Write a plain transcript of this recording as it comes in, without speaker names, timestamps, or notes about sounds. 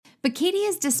But Katie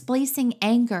is displacing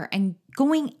anger and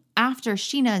going after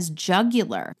Sheena's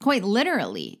jugular, quite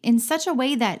literally, in such a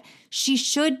way that she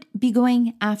should be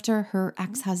going after her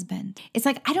ex-husband. It's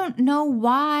like, I don't know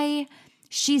why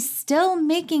she's still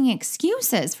making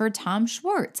excuses for Tom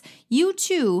Schwartz. You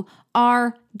two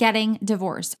are getting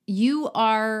divorced. You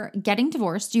are getting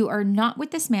divorced. You are not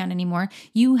with this man anymore.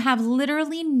 You have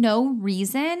literally no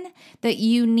reason that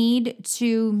you need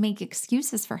to make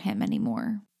excuses for him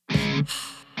anymore.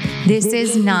 This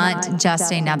is not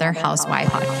just another housewife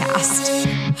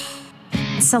podcast.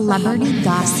 Celebrity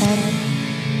gossip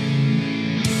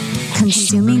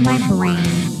consuming my brain.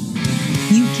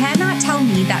 You cannot tell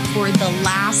me that for the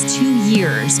last 2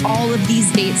 years, all of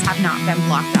these dates have not been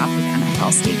blocked off with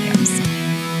NFL stadiums.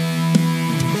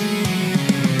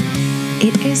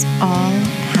 It is all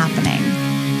happening.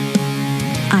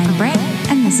 I'm Britt,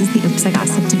 and this is the Oops, I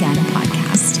Gossiped Again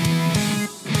podcast.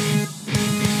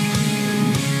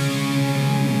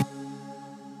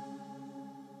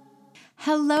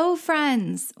 Hello,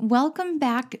 friends. Welcome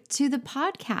back to the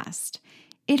podcast.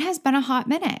 It has been a hot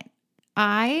minute.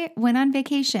 I went on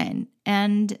vacation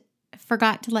and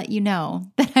forgot to let you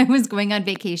know that I was going on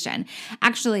vacation.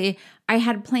 Actually, I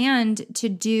had planned to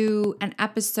do an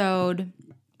episode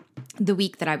the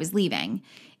week that I was leaving.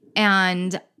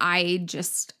 And I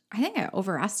think I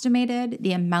overestimated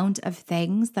the amount of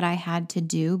things that I had to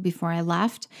do before I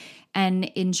left. And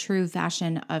in true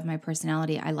fashion of my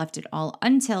personality, I left it all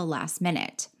until last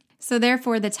minute. So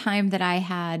therefore, the time that I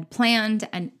had planned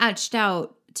and etched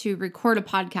out to record a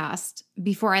podcast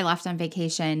before I left on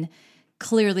vacation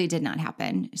clearly did not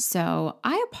happen. So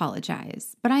I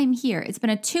apologize, but I'm here. It's been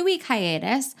a 2-week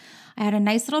hiatus. I had a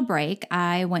nice little break.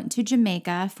 I went to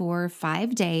Jamaica for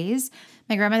 5 days.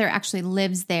 My grandmother actually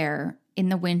lives there in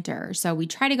the winter. So we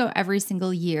try to go every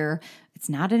single year. It's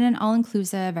not an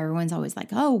all-inclusive. Everyone's always like,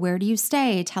 oh, where do you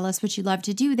stay? Tell us what you love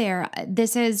to do there.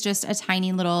 This is just a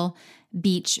tiny little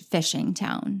beach fishing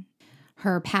town.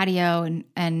 Her patio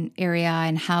and area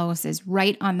and house is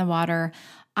right on the water.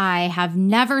 I have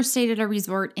never stayed at a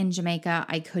resort in Jamaica.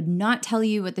 I could not tell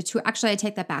you what the tour. Actually, I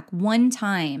take that back. One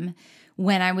time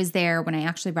when I was there, when I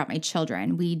actually brought my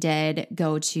children, we did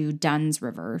go to Dunn's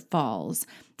River Falls.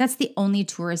 That's the only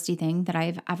touristy thing that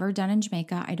I've ever done in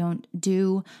Jamaica. I don't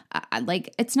do,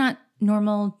 it's not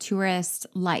normal tourist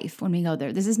life when we go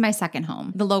there. This is my second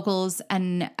home. The locals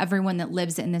and everyone that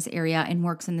lives in this area and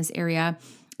works in this area,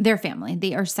 their family.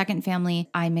 They are second family.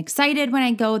 I'm excited when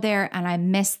I go there and I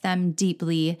miss them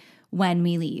deeply when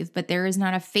we leave. But there is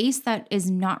not a face that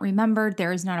is not remembered.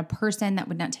 There is not a person that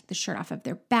would not take the shirt off of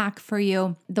their back for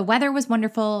you. The weather was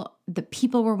wonderful. The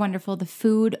people were wonderful. The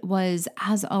food was,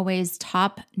 as always,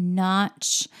 top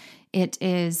notch. It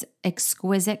is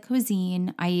exquisite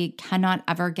cuisine. I cannot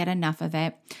ever get enough of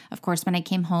it. Of course, when I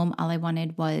came home, all I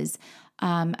wanted was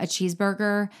a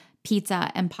cheeseburger,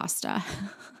 pizza, and pasta.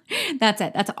 That's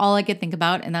it. That's all I could think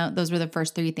about. And those were the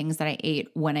first 3 things that I ate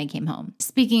when I came home.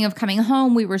 Speaking of coming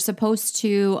home, we were supposed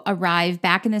to arrive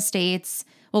back in the States.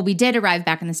 Well, we did arrive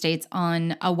back in the States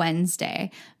on a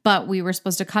Wednesday, but we were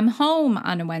supposed to come home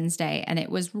on a Wednesday. And it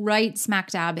was right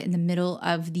smack dab in the middle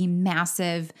of the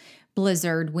massive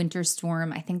blizzard winter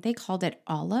storm. I think they called it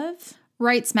Olive.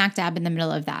 Right smack dab in the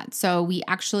middle of that. So we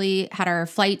actually had our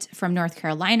flight from North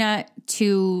Carolina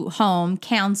to home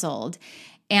canceled.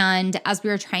 And as we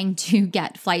were trying to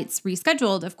get flights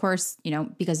rescheduled, of course,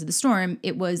 because of the storm,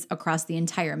 it was across the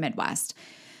entire Midwest.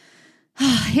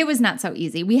 It was not so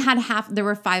easy. There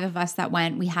were 5 of us that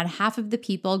went. We had half of the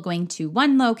people going to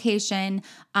one location.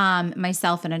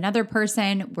 Myself and another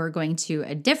person were going to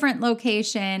a different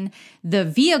location. The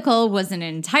vehicle was an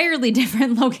entirely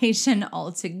different location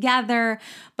altogether.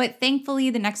 But thankfully,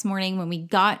 the next morning when we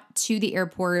got to the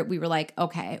airport, we were like,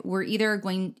 okay, we're either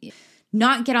going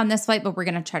not get on this flight, but we're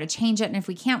going to try to change it. And if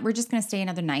we can't, we're just going to stay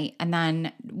another night and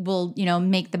then we'll,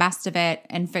 make the best of it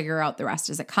and figure out the rest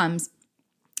as it comes.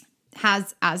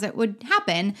 As it would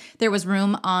happen, there was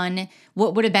room on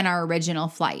what would have been our original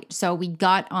flight. So we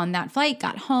got on that flight,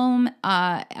 got home.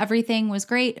 Everything was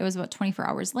great. It was about 24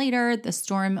 hours later. The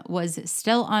storm was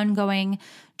still ongoing.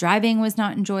 Driving was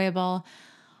not enjoyable.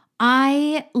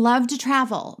 I love to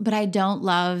travel, but I don't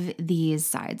love these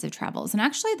sides of travels. And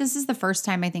actually, this is the first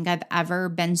time I think I've ever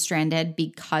been stranded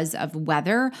because of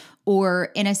weather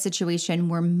or in a situation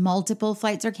where multiple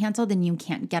flights are canceled and you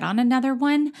can't get on another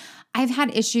one. I've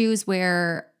had issues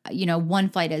where, one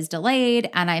flight is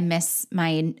delayed and I miss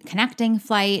my connecting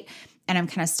flight and I'm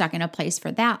kind of stuck in a place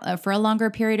for that for a longer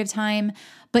period of time,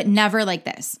 but never like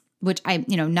this, which I,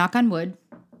 knock on wood.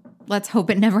 Let's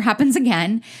hope it never happens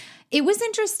again. It was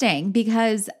interesting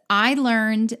because I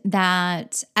learned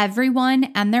that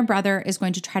everyone and their brother is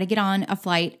going to try to get on a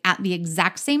flight at the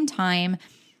exact same time.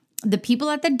 The people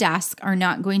at the desk are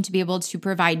not going to be able to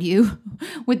provide you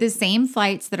with the same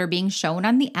flights that are being shown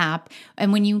on the app.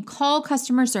 And when you call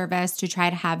customer service to try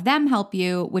to have them help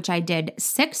you, which I did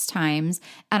 6 times,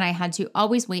 and I had to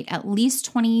always wait at least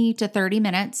 20 to 30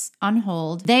 minutes on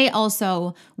hold, they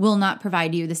also will not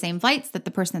provide you the same flights that the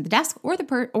person at the desk or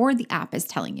the app is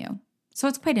telling you. So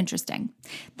it's quite interesting.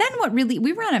 Then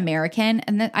we were on American,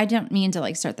 and I don't mean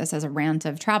to start this as a rant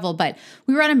of travel, but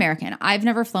we were on American. I've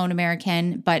never flown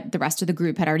American, but the rest of the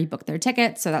group had already booked their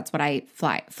tickets, so that's what I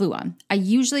flew on. I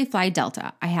usually fly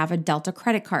Delta. I have a Delta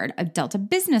credit card, a Delta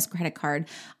business credit card.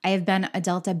 I have been a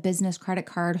Delta business credit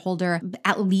card holder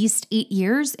at least 8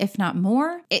 years, if not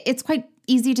more. It's quite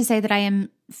easy to say that I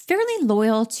am fairly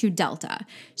loyal to Delta.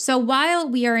 So while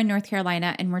we are in North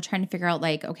Carolina and we're trying to figure out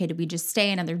okay, do we just stay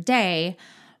another day?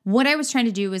 What I was trying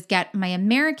to do was get my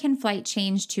American flight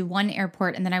changed to one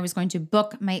airport, and then I was going to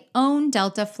book my own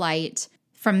Delta flight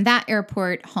from that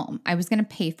airport home. I was going to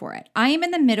pay for it. I am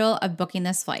in the middle of booking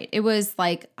this flight. It was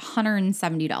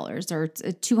 $170 or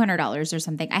 $200 or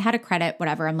something. I had a credit,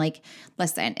 whatever. I'm like,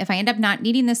 listen, if I end up not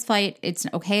needing this flight, it's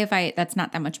okay if that's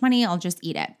not that much money, I'll just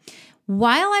eat it.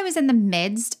 While I was in the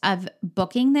midst of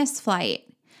booking this flight,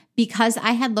 because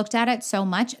I had looked at it so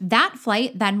much, that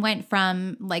flight then went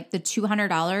from the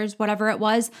 $200, whatever it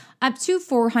was, up to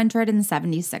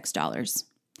 $476.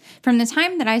 From the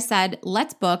time that I said,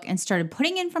 let's book, and started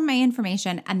putting in from my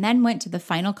information and then went to the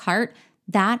final cart,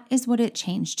 that is what it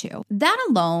changed to. That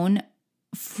alone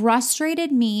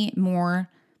frustrated me more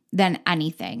than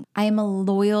anything. I am a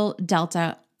loyal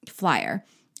Delta flyer.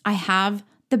 I have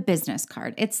the business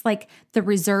card. It's the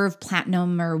Reserve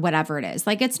Platinum or whatever it is.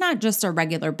 It's not just a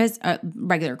regular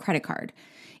credit card.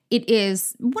 It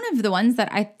is one of the ones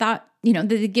that I thought, that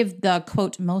they give the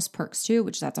quote most perks to,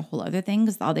 which that's a whole other thing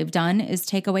because all they've done is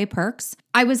take away perks.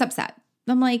 I was upset.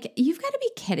 I'm like, you've got to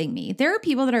be kidding me. There are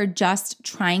people that are just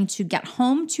trying to get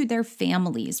home to their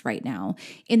families right now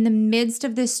in the midst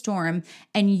of this storm,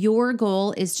 and your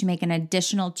goal is to make an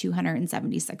additional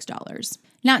 $276.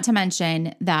 Not to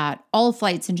mention that all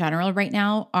flights in general right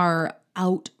now are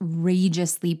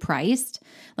outrageously priced.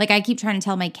 I keep trying to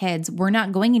tell my kids, we're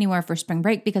not going anywhere for spring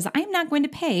break because I'm not going to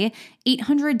pay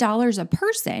 $800 a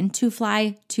person to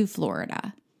fly to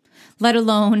Florida, let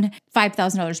alone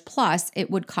 $5,000 plus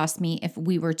it would cost me if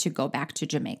we were to go back to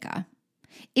Jamaica.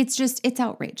 It's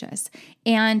outrageous.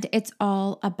 And it's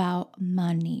all about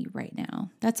money right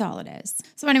now. That's all it is.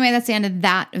 So anyway, that's the end of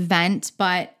that event,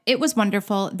 but it was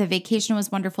wonderful. The vacation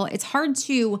was wonderful. It's hard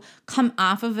to come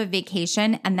off of a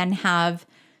vacation and then have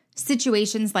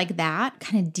situations like that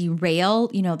kind of derail,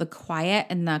 the quiet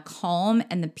and the calm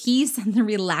and the peace and the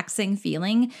relaxing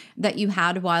feeling that you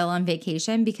had while on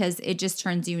vacation, because it just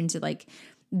turns you into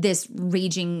this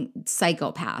raging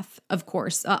psychopath, of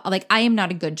course. I am not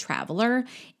a good traveler.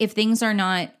 If things are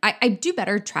not, I do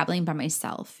better traveling by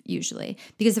myself usually,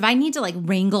 because if I need to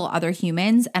wrangle other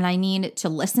humans and I need to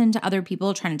listen to other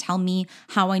people trying to tell me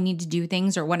how I need to do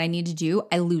things or what I need to do,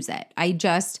 I lose it. I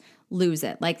just lose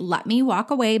it. Let me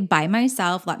walk away by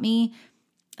myself. Let me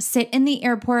sit in the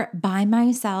airport by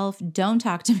myself. Don't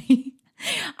talk to me.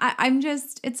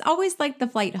 It's always the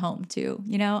flight home too.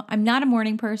 I'm not a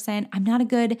morning person. I'm not a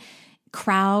good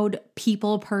crowd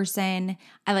people person.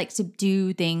 I like to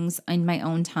do things in my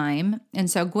own time.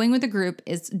 And so going with a group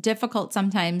is difficult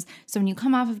sometimes. So when you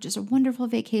come off of just a wonderful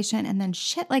vacation and then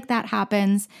shit like that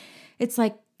happens, it's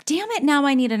damn it, now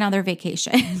I need another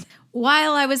vacation.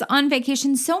 While I was on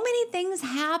vacation, so many things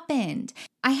happened.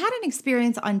 I had an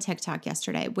experience on TikTok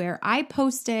yesterday where I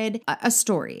posted a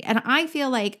story, and I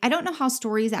feel I don't know how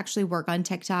stories actually work on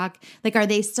TikTok. Are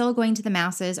they still going to the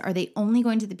masses? Are they only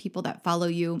going to the people that follow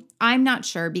you? I'm not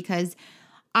sure, because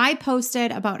I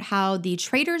posted about how the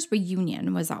Traders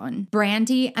reunion was on.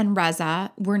 Brandy and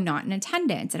Reza were not in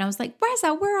attendance. And I was like,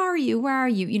 Reza, where are you? Where are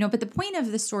you? But the point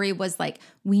of the story was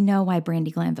we know why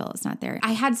Brandy Glanville is not there.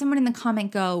 I had someone in the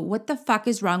comment go, what the fuck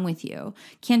is wrong with you?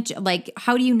 Can't you,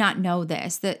 how do you not know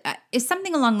this? That is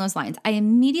something along those lines. I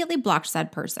immediately blocked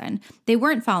said person. They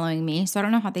weren't following me, so I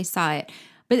don't know how they saw it.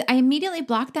 But I immediately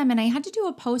blocked them, and I had to do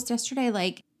a post yesterday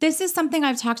this is something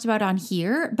I've talked about on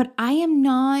here, but I am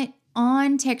not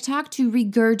on TikTok to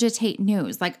regurgitate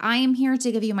news. I am here to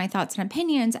give you my thoughts and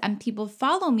opinions, and people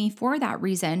follow me for that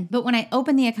reason. But when I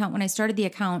opened the account, when I started the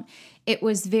account, it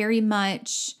was very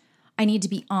much, I need to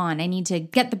be on. I need to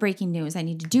get the breaking news. I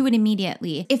need to do it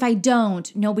immediately. If I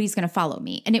don't, nobody's going to follow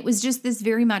me. And it was just this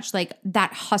very much like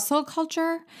that hustle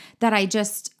culture that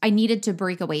I needed to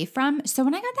break away from. So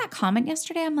when I got that comment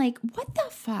yesterday, I'm like, what the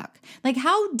fuck? Like,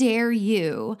 how dare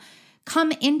you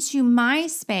come into my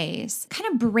space,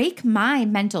 kind of break my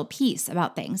mental peace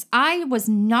about things. I was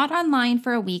not online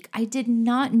for a week. I did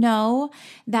not know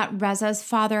that Reza's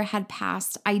father had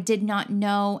passed. I did not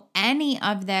know any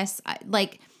of this.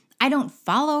 Like, I don't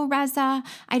follow Reza.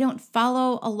 I don't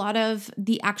follow a lot of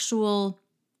the actual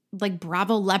like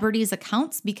Bravo Celebrities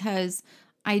accounts because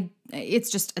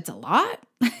it's a lot.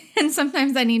 And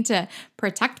sometimes I need to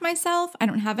protect myself. I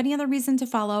don't have any other reason to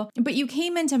follow. But you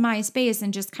came into my space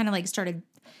and just kind of like started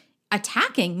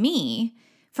attacking me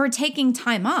for taking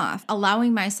time off,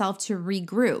 allowing myself to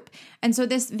regroup. And so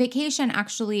this vacation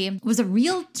actually was a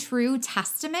real true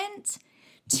testament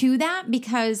to that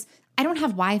because I don't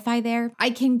have Wi-Fi there.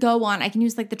 I can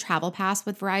use like the travel pass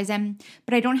with Verizon,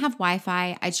 but I don't have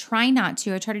Wi-Fi. I try not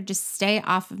to. I try to just stay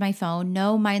off of my phone.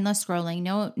 No mindless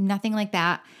scrolling, nothing like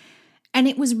that. And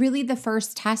it was really the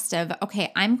first test of,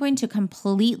 okay, I'm going to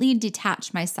completely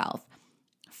detach myself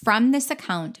from this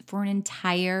account for an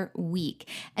entire week.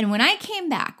 And when I came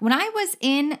back, when I was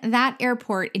in that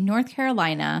airport in North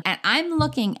Carolina, and I'm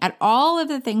looking at all of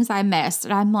the things I missed,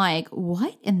 and I'm like,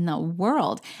 what in the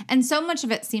world? And so much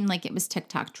of it seemed like it was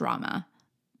TikTok drama,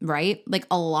 right? Like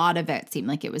a lot of it seemed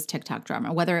like it was TikTok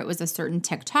drama, whether it was a certain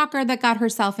TikToker that got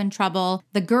herself in trouble,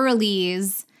 the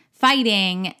girlies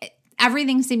fighting,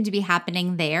 everything seemed to be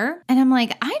happening there. And I'm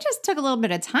like, I just took a little bit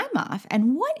of time off.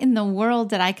 And what in the world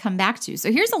did I come back to?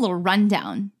 So here's a little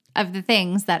rundown of the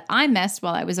things that I missed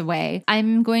while I was away.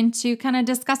 I'm going to kind of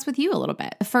discuss with you a little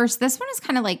bit. First, this one is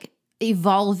kind of like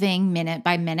evolving minute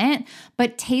by minute,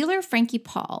 but Taylor Frankie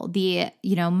Paul, the,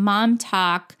 mom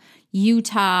talk,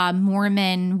 Utah,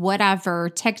 Mormon, whatever,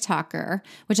 TikToker,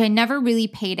 which I never really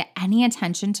paid any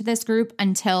attention to this group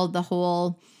until the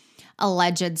whole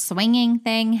alleged swinging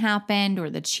thing happened or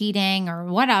the cheating or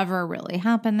whatever really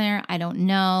happened there. I don't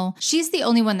know. She's the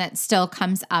only one that still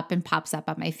comes up and pops up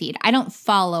on my feed. I don't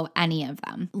follow any of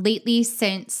them. Lately,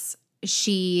 since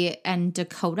she and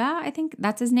Dakota, I think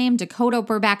that's his name, Dakota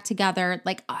were back together,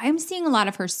 like I'm seeing a lot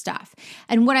of her stuff.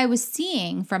 And what I was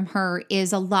seeing from her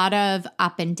is a lot of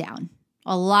up and down,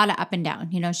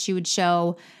 She would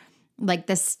show like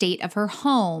the state of her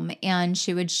home, and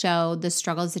she would show the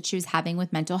struggles that she was having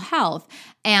with mental health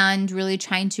and really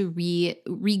trying to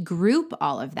regroup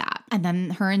all of that. And then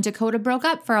her and Dakota broke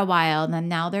up for a while, and then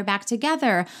now they're back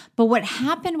together. But what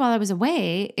happened while I was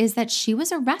away is that she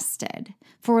was arrested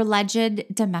for alleged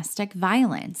domestic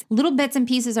violence. Little bits and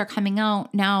pieces are coming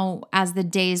out now as the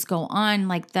days go on,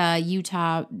 like the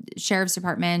Utah Sheriff's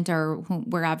Department or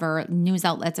wherever news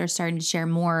outlets are starting to share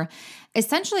more.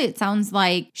 Essentially, it sounds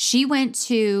like she went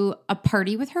to a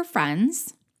party with her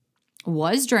friends,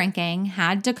 was drinking,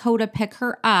 had Dakota pick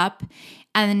her up.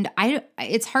 And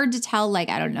it's hard to tell, like,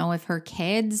 I don't know if her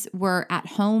kids were at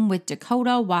home with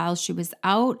Dakota while she was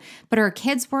out, but her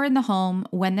kids were in the home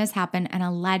when this happened. And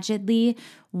allegedly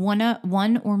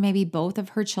one or maybe both of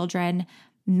her children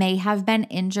may have been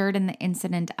injured in the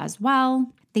incident as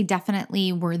well. They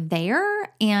definitely were there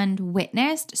and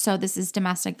witnessed. So this is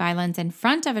domestic violence in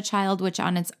front of a child, which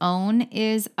on its own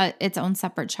is its own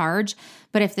separate charge.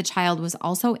 But if the child was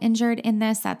also injured in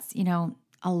this, that's,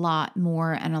 a lot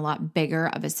more and a lot bigger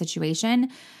of a situation.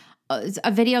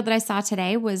 A video that I saw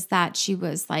today was that she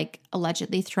was like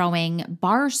allegedly throwing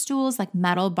bar stools, like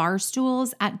metal bar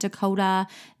stools at Dakota,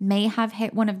 may have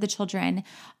hit one of the children.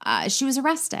 She was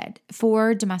arrested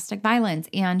for domestic violence,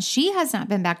 and she has not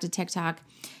been back to TikTok.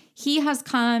 He has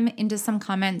come into some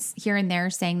comments here and there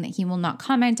saying that he will not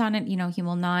comment on it. He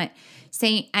will not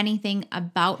say anything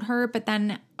about her, but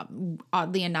then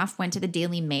oddly enough went to the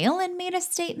Daily Mail and made a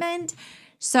statement.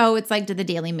 So it's like, did the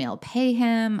Daily Mail pay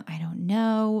him? I don't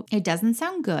know. It doesn't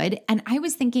sound good. And I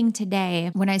was thinking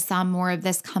today when I saw more of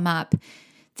this come up,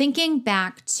 thinking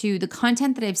back to the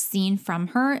content that I've seen from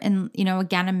her, and,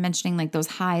 again, I'm mentioning like those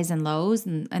highs and lows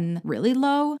and really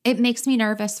low. It makes me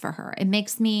nervous for her. It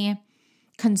makes me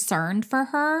concerned for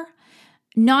her.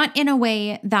 Not in a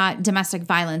way that domestic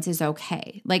violence is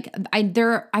okay. Like I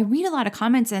read a lot of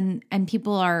comments and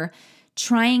people are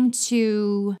trying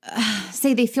to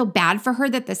say they feel bad for her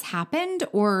that this happened,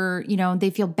 or, they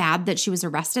feel bad that she was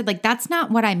arrested. Like, that's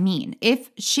not what I mean. If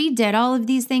she did all of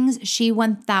these things, she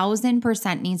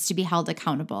 1000% needs to be held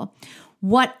accountable.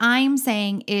 What I'm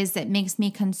saying is it makes me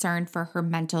concerned for her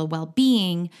mental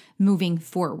well-being moving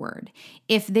forward.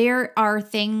 If there are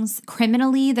things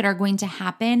criminally that are going to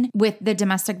happen with the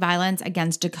domestic violence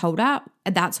against Dakota,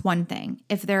 that's one thing.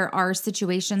 If there are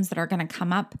situations that are going to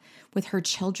come up with her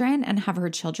children and have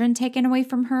her children taken away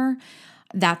from her,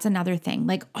 that's another thing.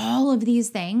 Like all of these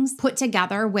things put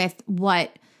together with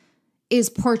what is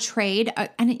portrayed,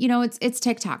 and it's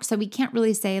TikTok, so we can't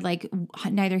really say like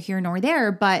neither here nor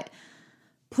there, but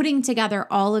putting together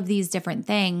all of these different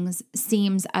things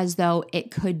seems as though it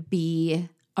could be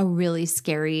a really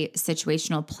scary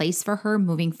situational place for her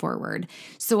moving forward.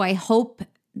 So I hope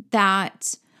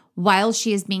that while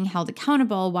she is being held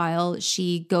accountable, while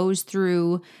she goes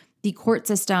through the court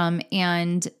system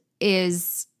and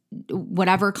is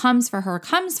whatever comes for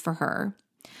her,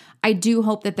 I do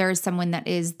hope that there is someone that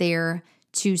is there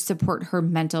to support her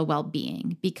mental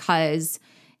well-being, because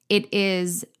it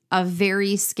is a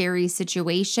very scary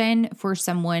situation for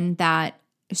someone that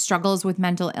struggles with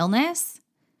mental illness.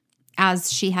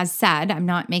 As she has said, I'm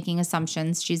not making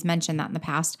assumptions, she's mentioned that in the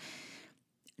past,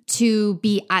 to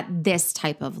be at this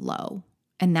type of low.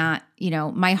 And that,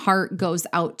 my heart goes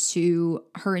out to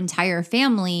her entire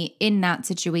family in that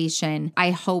situation.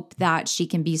 I hope that she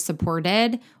can be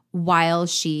supported while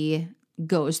she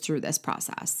goes through this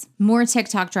process. More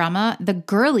TikTok drama. The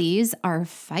girlies are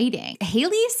fighting.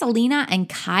 Haley, Selena, and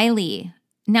Kylie.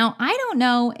 Now, I don't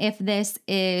know if this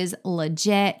is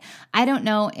legit. I don't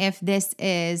know if this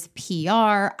is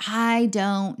PR. I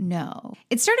don't know.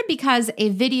 It started because a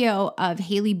video of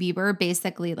Hailey Bieber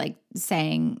basically like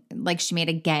saying, like she made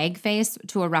a gag face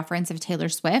to a reference of Taylor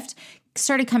Swift,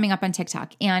 started coming up on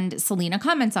TikTok, and Selena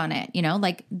comments on it,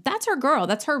 like that's her girl,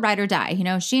 that's her ride or die.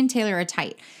 She and Taylor are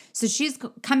tight. So she's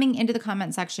coming into the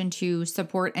comment section to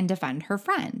support and defend her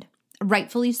friend.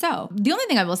 Rightfully so. The only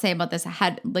thing I will say about this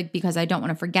ahead, because I don't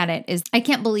want to forget it, is I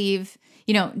can't believe,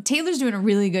 Taylor's doing a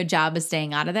really good job of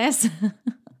staying out of this.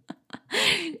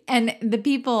 And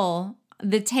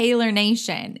the Taylor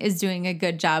Nation is doing a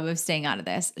good job of staying out of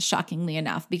this, shockingly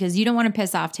enough, because you don't want to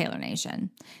piss off Taylor Nation.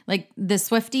 Like the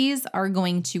Swifties are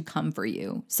going to come for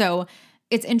you. So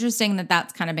it's interesting that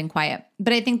that's kind of been quiet.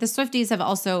 But I think the Swifties have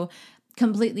also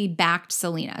completely backed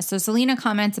Selena. So Selena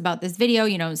comments about this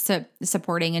video,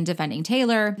 supporting and defending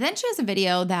Taylor. Then she has a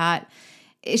video that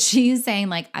she's saying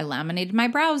like, I laminated my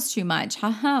brows too much.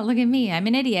 Haha, look at me. I'm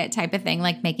an idiot type of thing,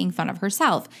 like making fun of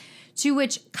herself. To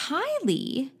which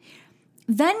Kylie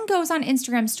then goes on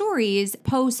Instagram stories,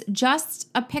 posts just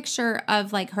a picture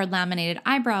of like her laminated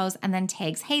eyebrows and then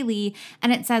tags Haley.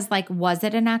 And it says like, was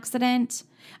it an accident?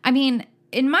 I mean,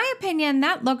 in my opinion,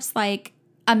 that looks like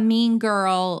a mean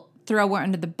girl throw her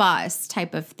under the bus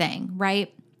type of thing,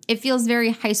 right? It feels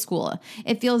very high school.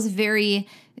 It feels very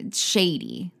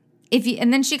shady.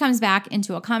 And then she comes back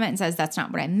into a comment and says, that's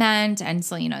not what I meant. And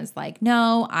Selena's like,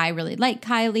 no, I really like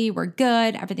Kylie. We're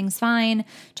good. Everything's fine.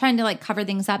 Trying to like cover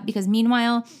things up, because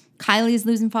meanwhile, Kylie's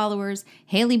losing followers.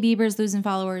 Hailey Bieber's losing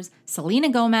followers. Selena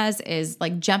Gomez is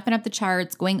like jumping up the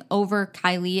charts, going over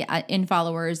Kylie in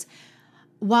followers.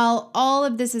 While all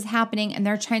of this is happening and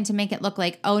they're trying to make it look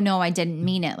like, oh no, I didn't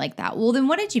mean it like that. Well, then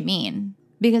what did you mean?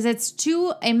 Because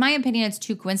in my opinion, it's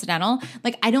too coincidental.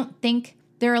 Like, I don't think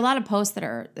there are a lot of posts that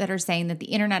are saying that the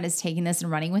internet is taking this and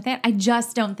running with it. I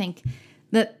just don't think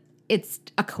that it's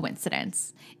a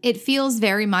coincidence. It feels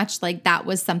very much like that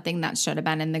was something that should have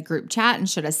been in the group chat and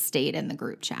should have stayed in the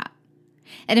group chat.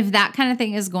 And if that kind of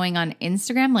thing is going on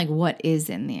Instagram, like what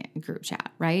is in the group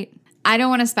chat, right? I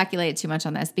don't want to speculate too much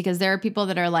on this, because there are people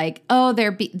that are like, oh,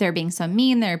 they're being so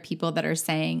mean. There are people that are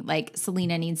saying like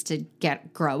Selena needs to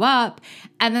grow up.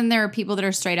 And then there are people that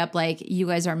are straight up like, you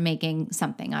guys are making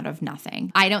something out of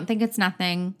nothing. I don't think it's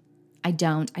nothing. I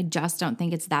just don't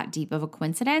think it's that deep of a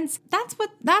coincidence. That's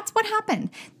what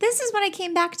happened. This is what I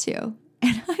came back to.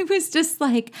 And I was just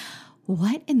like,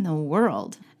 what in the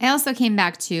world? I also came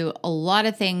back to a lot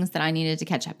of things that I needed to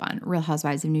catch up on. Real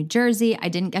Housewives of New Jersey, I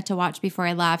didn't get to watch before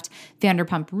I left.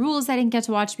 Vanderpump Rules, I didn't get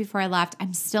to watch before I left.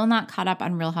 I'm still not caught up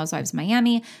on Real Housewives of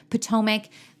Miami, Potomac.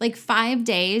 Like 5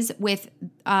 days with,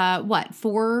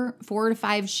 4 to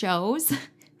 5 shows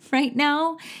right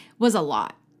now was a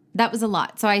lot. That was a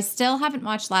lot. So I still haven't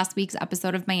watched last week's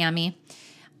episode of Miami.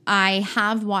 I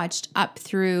have watched up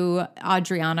through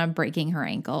Adriana breaking her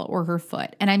ankle or her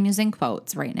foot. And I'm using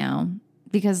quotes right now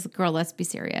because, girl, let's be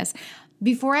serious.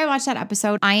 Before I watch that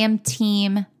episode, I am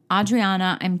team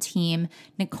Adriana. I'm team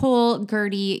Nicole,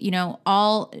 Gertie,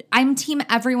 I'm team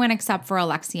everyone except for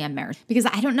Alexia and Marisol, because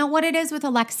I don't know what it is with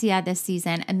Alexia this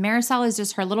season. And Marisol is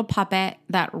just her little puppet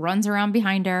that runs around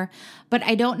behind her. But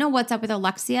I don't know what's up with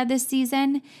Alexia this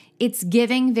season. It's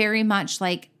giving very much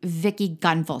like Vicky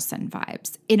Gunvalson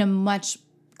vibes in a much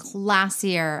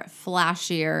classier,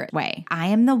 flashier way. I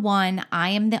am the one. I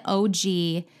am the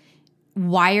OG.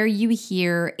 Why are you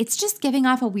here? It's just giving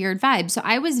off a weird vibe. So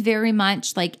I was very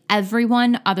much like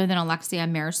everyone other than Alexia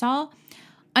and Marisol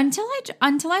until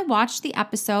I watched the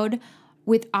episode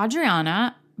with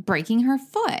Adriana breaking her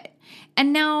foot.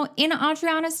 And now in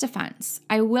Adriana's defense,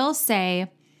 I will say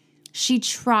she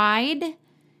tried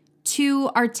to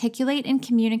articulate and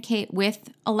communicate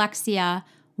with Alexia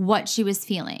what she was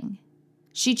feeling.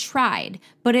 She tried,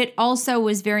 but it also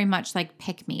was very much like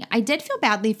pick me. I did feel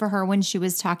badly for her when she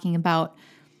was talking about,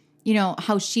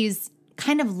 how she's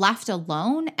kind of left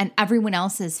alone and everyone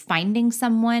else is finding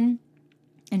someone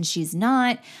and she's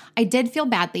not. I did feel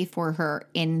badly for her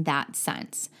in that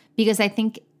sense because I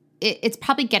think it's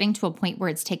probably getting to a point where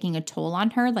it's taking a toll on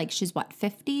her. Like she's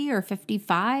 50 or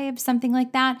 55, something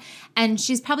like that. And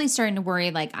she's probably starting to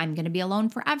worry like I'm going to be alone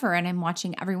forever and I'm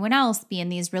watching everyone else be in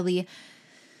these really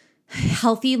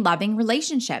healthy, loving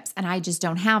relationships. And I just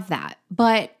don't have that.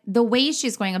 But the way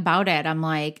she's going about it, I'm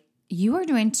like, you are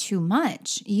doing too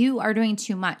much. You are doing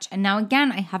too much. And now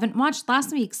again, I haven't watched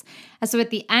last week's. And so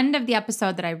at the end of the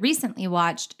episode that I recently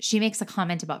watched, she makes a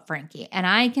comment about Frankie. And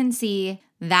I can see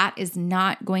that is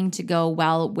not going to go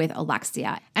well with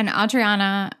Alexia. And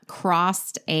Adriana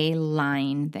crossed a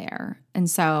line there. And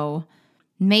so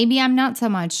maybe I'm not so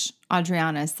much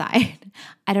Adriana's side.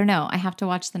 I don't know. I have to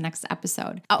watch the next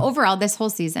episode. Overall, this whole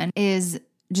season is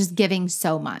just giving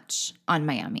so much on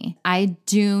Miami. I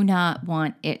do not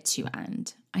want it to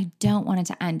end. I don't want it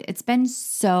to end. It's been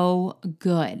so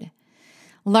good.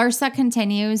 Larsa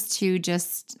continues to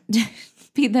just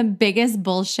be the biggest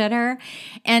bullshitter.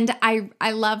 And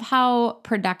I love how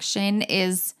production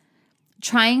is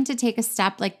trying to take a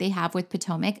step like they have with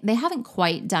Potomac. They haven't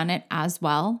quite done it as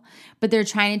well, but they're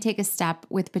trying to take a step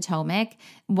with Potomac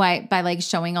by like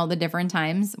showing all the different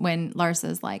times when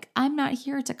Larsa's like, I'm not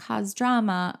here to cause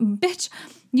drama. Bitch,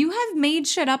 you have made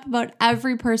shit up about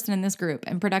every person in this group.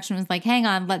 And production was like, hang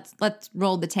on, let's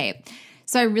roll the tape.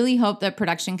 So I really hope that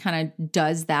production kind of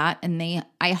does that. And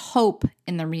I hope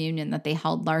in the reunion that they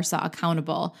held Larsa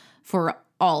accountable for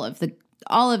all of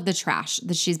the trash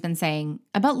that she's been saying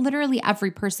about literally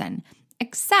every person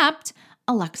except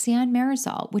Alexia and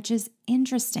Marisol, which is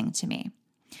interesting to me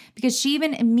because she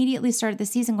even immediately started the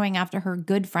season going after her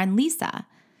good friend Lisa.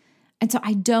 And so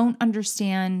I don't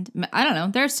understand. I don't know.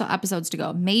 There's still episodes to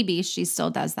go. Maybe she still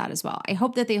does that as well. I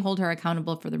hope that they hold her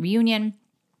accountable for the reunion.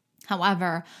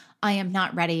 However, I am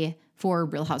not ready for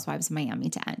Real Housewives of Miami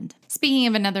to end. Speaking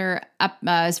of another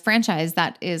franchise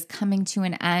that is coming to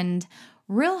an end,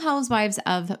 Real Housewives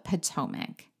of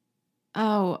Potomac.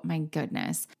 Oh my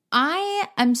goodness. I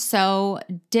am so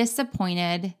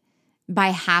disappointed by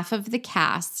half of the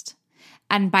cast.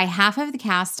 And by half of the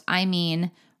cast, I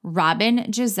mean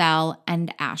Robin, Giselle,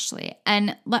 and Ashley.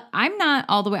 And I'm not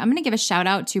all the way. I'm going to give a shout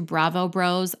out to Bravo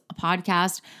Bros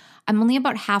podcast. I'm only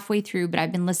about halfway through, but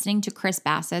I've been listening to Chris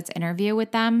Bassett's interview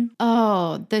with them.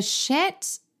 Oh, the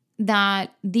shit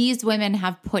that these women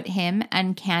have put him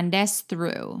and Candace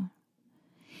through.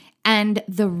 And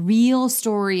the real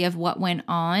story of what went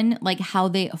on, like how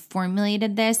they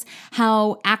formulated this,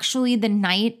 how actually the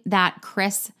night that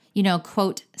Chris,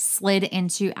 quote, slid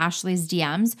into Ashley's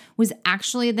DMs was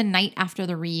actually the night after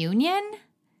the reunion,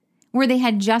 where they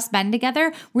had just been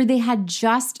together, where they had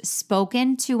just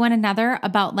spoken to one another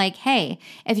about like, hey,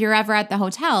 if you're ever at the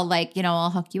hotel, like,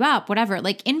 I'll hook you up, whatever.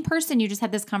 Like in person, you just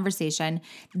had this conversation.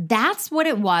 That's what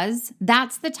it was.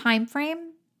 That's the time frame.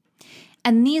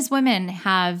 And these women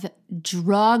have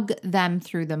drug them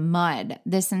through the mud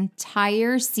this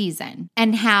entire season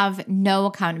and have no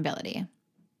accountability.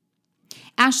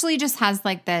 Ashley just has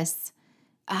like this,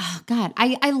 oh God,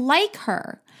 I like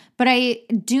her, but I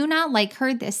do not like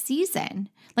her this season.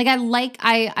 Like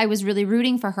I was really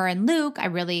rooting for her and Luke. I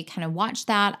really kind of watched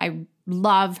that. I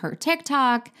love her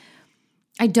TikTok.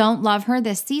 I don't love her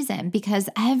this season because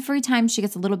every time she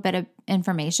gets a little bit of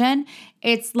information,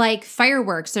 it's like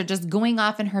fireworks are just going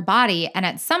off in her body. And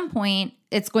at some point,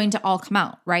 it's going to all come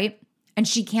out, right? And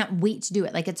she can't wait to do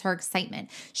it. Like it's her excitement.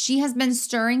 She has been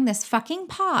stirring this fucking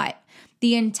pot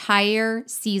the entire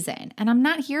season, and I'm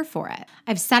not here for it.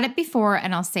 I've said it before,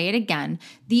 and I'll say it again.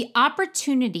 The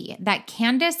opportunity that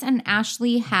Candace and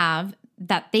Ashley have,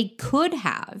 that they could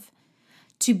have,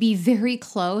 to be very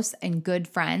close and good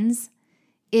friends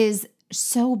is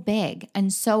so big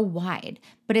and so wide,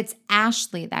 but it's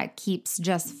Ashley that keeps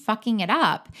just fucking it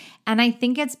up. And I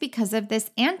think it's because of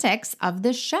this antics of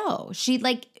the show. She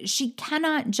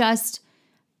cannot just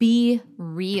be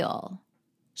real.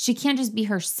 She can't just be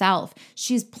herself.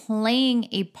 She's playing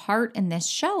a part in this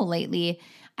show lately.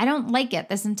 I don't like it.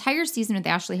 This entire season with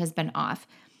Ashley has been off.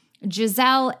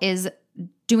 Giselle is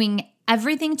doing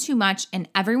everything too much in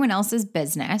everyone else's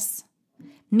business.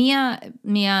 Mia,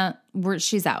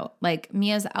 she's out. Like,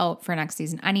 Mia's out for next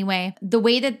season anyway. The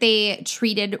way that they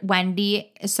treated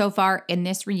Wendy so far in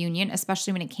this reunion,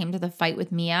 especially when it came to the fight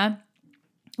with Mia,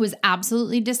 was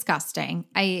absolutely disgusting.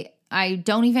 I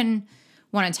don't even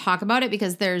want to talk about it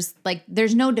because there's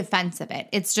no defense of it.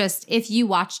 It's just, if you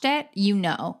watched it, you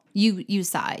know, you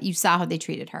saw it. You saw how they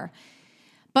treated her.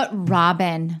 But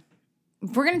Robin,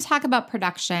 we're going to talk about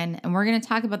production and we're going to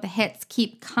talk about the hits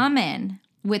keep coming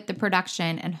with the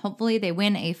production, and hopefully they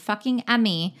win a fucking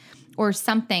Emmy or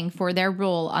something for their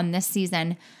role on this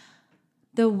season.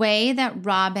 The way that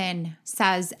Robin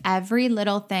says every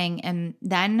little thing, and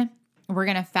then we're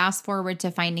going to fast forward to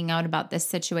finding out about this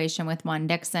situation with Juan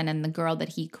Dixon and the girl that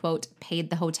he, quote, paid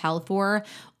the hotel for.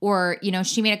 Or, you know,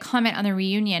 she made a comment on the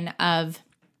reunion of,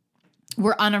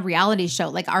 we're on a reality show,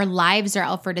 like our lives are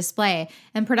out for display.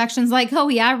 And production's like, oh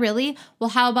yeah, really? Well,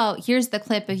 how about here's the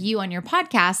clip of you on your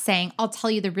podcast saying, I'll tell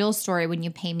you the real story when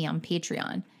you pay me on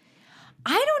Patreon.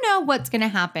 I don't know what's going to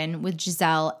happen with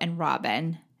Giselle and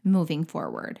Robin moving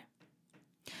forward.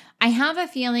 I have a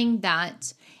feeling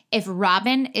that if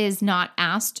Robin is not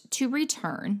asked to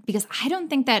return, because I don't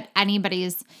think that anybody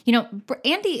is, you know,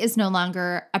 Andy is no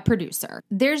longer a producer.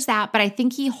 There's that, but I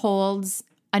think he holds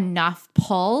enough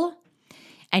pull.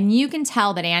 And you can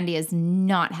tell that Andy is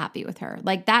not happy with her.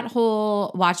 Like that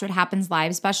whole Watch What Happens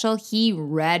Live special, he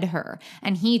read her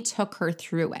and he took her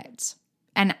through it.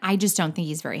 And I just don't think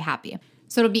he's very happy.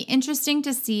 So it'll be interesting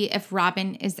to see if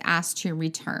Robin is asked to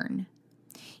return.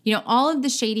 You know, all of the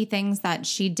shady things that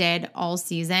she did all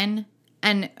season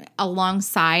and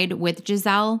alongside with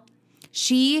Giselle,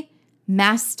 she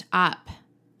messed up.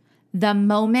 The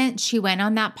moment she went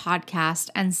on that podcast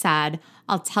and said,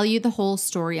 I'll tell you the whole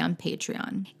story on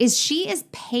Patreon, she is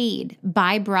paid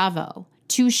by Bravo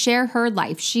to share her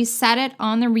life. She said it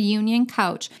on the reunion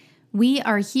couch. We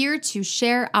are here to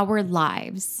share our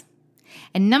lives.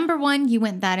 And number one, you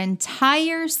went that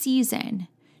entire season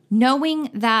knowing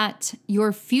that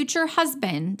your future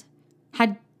husband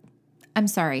had,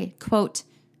 quote,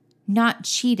 not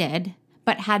cheated,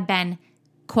 but had been,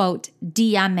 quote,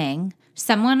 DMing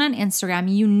someone on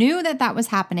Instagram. You knew that that was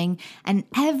happening. And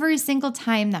every single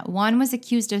time that one was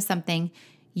accused of something,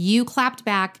 you clapped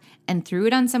back and threw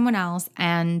it on someone else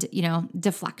and, you know,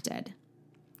 deflected.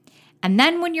 And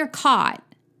then when you're caught,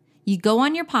 you go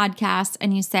on your podcast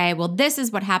and you say, well, this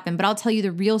is what happened, but I'll tell you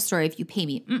the real story if you pay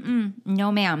me.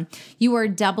 No, ma'am. You are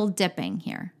double dipping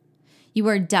here. You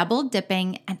are double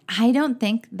dipping. And I don't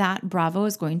think that Bravo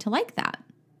is going to like that.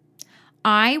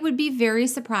 I would be very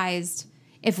surprised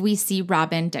if we see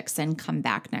Robin Dixon come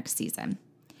back next season.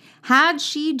 Had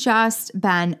she just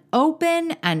been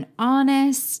open and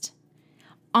honest,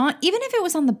 even if it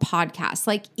was on the podcast,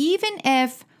 like even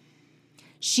if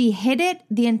she hid it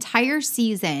the entire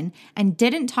season and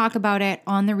didn't talk about it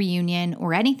on the reunion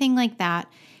or anything like that,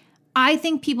 I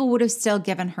think people would have still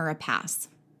given her a pass.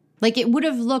 Like it would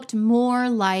have looked more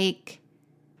like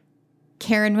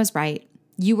Karen was right.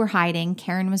 You were hiding.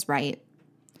 Karen was right.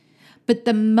 But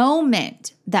the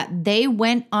moment that they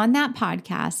went on that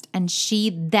podcast and she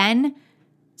then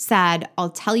said,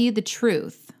 I'll tell you the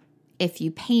truth if you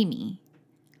pay me,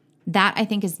 that I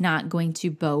think is not going to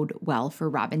bode well for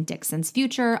Robin Dixon's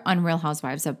future on Real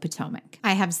Housewives of Potomac.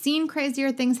 I have seen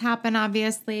crazier things happen,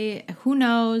 obviously. Who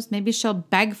knows? Maybe she'll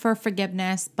beg for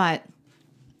forgiveness, but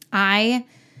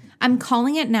I'm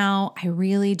calling it now. I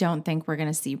really don't think we're going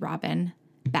to see Robin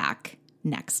back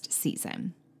next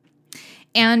season.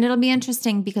 And it'll be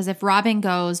interesting because if Robin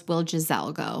goes, will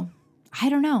Giselle go? I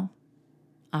don't know.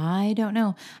 I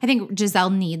think Giselle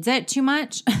needs it too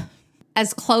much.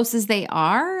 As close as they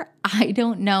are, I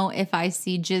don't know if I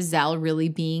see Giselle really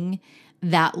being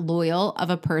that loyal of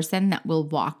a person that will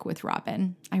walk with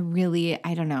Robin. I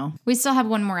don't know. We still have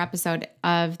one more episode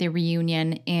of the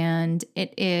reunion, and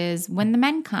it is When the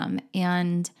Men Come.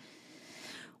 And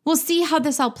we'll see how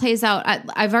this all plays out.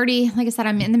 I've already, like I said,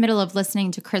 I'm in the middle of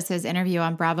listening to Chris's interview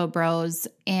on Bravo Bros,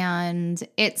 and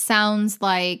it sounds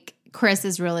like Chris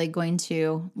is really going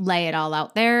to lay it all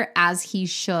out there, as he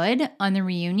should, on the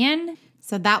reunion.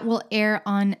 So that will air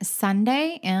on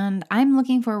Sunday, and I'm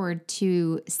looking forward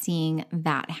to seeing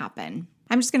that happen.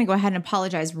 I'm just going to go ahead and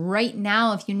apologize right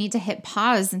now. If you need to hit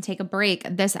pause and take a break,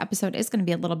 this episode is going to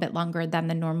be a little bit longer than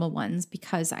the normal ones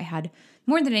because I had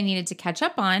more than I needed to catch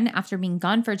up on after being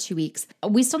gone for 2 weeks.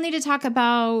 We still need to talk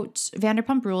about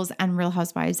Vanderpump Rules and Real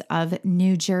Housewives of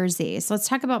New Jersey. So let's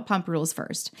talk about Pump Rules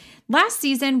first. Last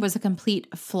season was a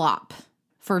complete flop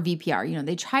for VPR. You know,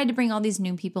 they tried to bring all these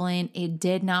new people in. It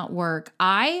did not work.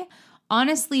 I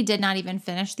honestly did not even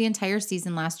finish the entire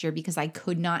season last year because I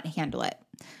could not handle it.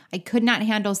 I could not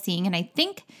handle seeing, and I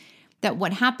think that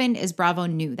what happened is Bravo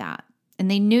knew that. And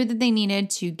they knew that they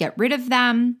needed to get rid of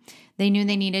them. They knew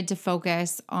they needed to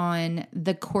focus on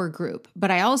the core group. But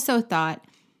I also thought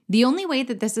the only way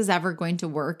that this is ever going to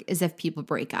work is if people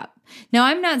break up. Now,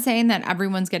 I'm not saying that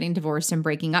everyone's getting divorced and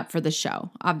breaking up for the show,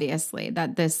 obviously,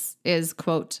 that this is,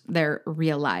 quote, their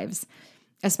real lives.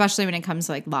 Especially when it comes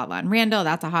to like Lala and Randall,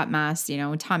 that's a hot mess. You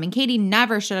know, Tom and Katie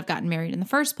never should have gotten married in the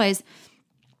first place.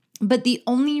 But the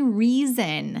only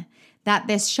reason that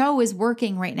this show is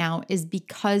working right now is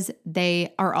because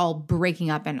they are all breaking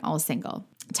up and all single.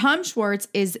 Tom Schwartz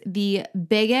is the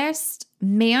biggest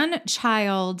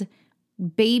man-child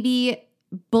baby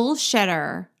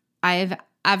bullshitter I've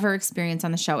ever experienced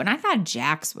on the show. And I thought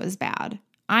Jax was bad.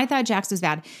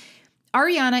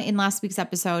 Ariana in last week's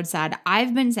episode said,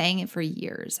 I've been saying it for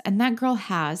years, and that girl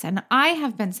has, and I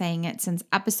have been saying it since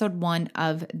episode 1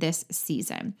 of this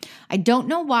season. I don't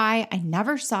know why. I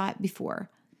never saw it before,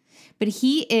 but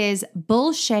he is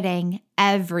bullshitting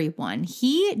everyone.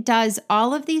 He does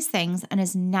all of these things and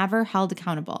is never held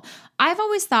accountable. I've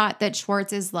always thought that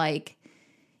Schwartz is like,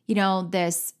 you know,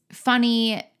 this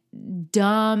funny,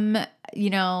 dumb, you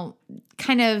know,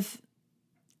 kind of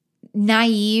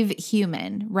naive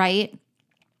human, right?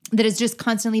 That is just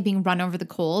constantly being run over the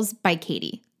coals by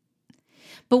Katie.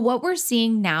 But what we're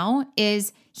seeing now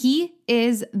is he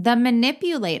is the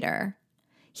manipulator.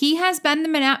 He has been the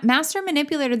master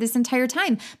manipulator this entire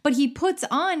time, but he puts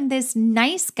on this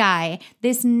nice guy,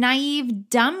 this naive,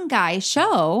 dumb guy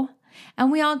show,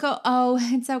 and we all go, oh,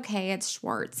 it's okay, it's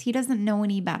Schwartz. He doesn't know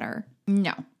any better.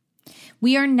 No.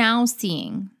 We are now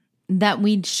seeing that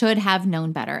we should have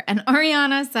known better. And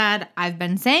Ariana said, I've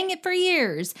been saying it for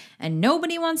years and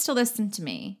nobody wants to listen to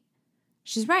me.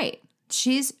 She's right.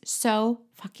 She's so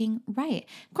fucking right.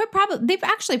 They've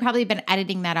actually probably been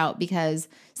editing that out because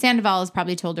Sandoval has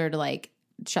probably told her to like,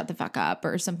 shut the fuck up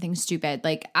or something stupid.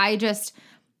 Like let's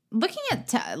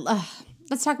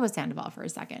talk about Sandoval for a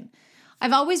second.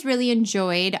 I've always really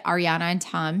enjoyed Ariana and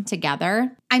Tom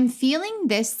together. I'm feeling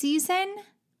this season,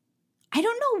 I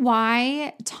don't know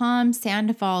why Tom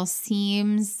Sandoval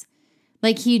seems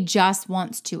like he just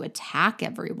wants to attack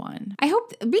everyone.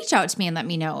 Reach out to me and let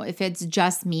me know if it's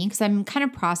just me, because I'm kind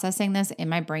of processing this in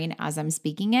my brain as I'm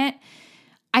speaking it.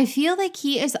 I feel like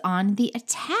he is on the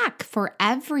attack for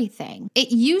everything.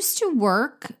 It used to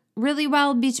work really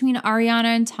well between Ariana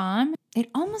and Tom. It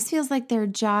almost feels like they're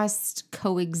just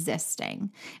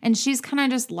coexisting and she's kind of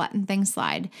just letting things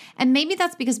slide. And maybe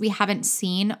that's because we haven't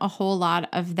seen a whole lot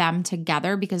of them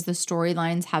together because the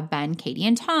storylines have been Katie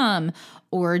and Tom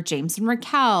or James and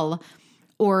Raquel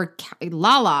or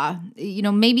Lala. You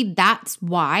know, maybe that's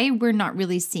why we're not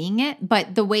really seeing it.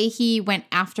 But the way he went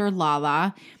after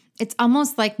Lala, it's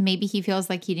almost like maybe he feels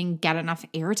like he didn't get enough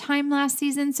airtime last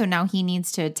season, so now he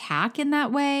needs to attack in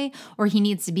that way, or he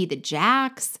needs to be the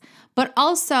Jax. But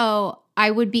also,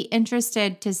 I would be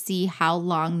interested to see how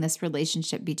long this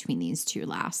relationship between these two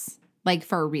lasts. Like,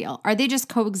 for real. Are they just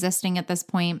coexisting at this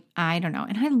point? I don't know.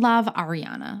 And I love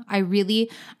Ariana.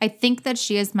 I think that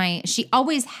she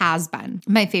always has been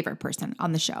my favorite person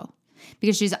on the show.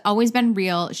 Because she's always been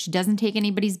real. She doesn't take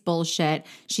anybody's bullshit.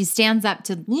 She stands up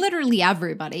to literally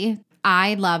everybody.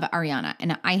 I love Ariana.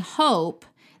 And I hope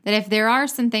that if there are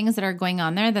some things that are going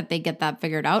on there, that they get that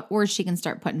figured out, or she can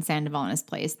start putting Sandoval in his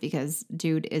place, because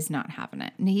dude is not having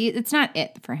it. And it's not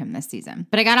it for him this season.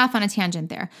 But I got off on a tangent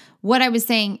there. What I was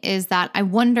saying is that I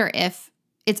wonder if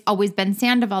it's always been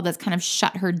Sandoval that's kind of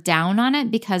shut her down on it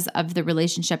because of the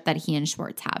relationship that he and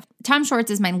Schwartz have. Tom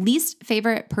Schwartz is my least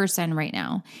favorite person right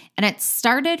now. And it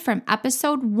started from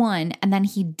episode 1, and then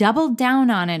he doubled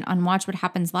down on it on Watch What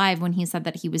Happens Live when he said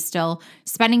that he was still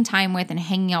spending time with and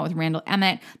hanging out with Randall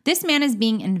Emmett. This man is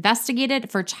being investigated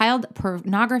for child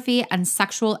pornography and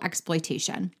sexual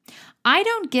exploitation. I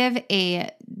don't give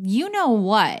a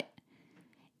you-know-what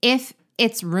if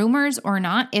it's rumors or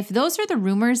not. If those are the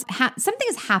rumors, something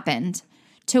has happened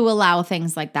to allow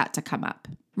things like that to come up,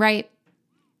 right?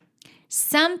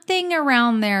 Something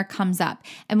around there comes up.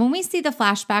 And when we see the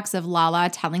flashbacks of Lala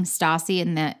telling Stassi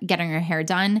and getting her hair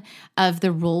done of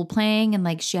the role playing and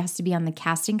like she has to be on the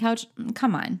casting couch,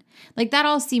 come on. Like that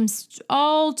all seems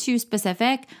all too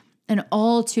specific. and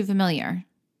all too familiar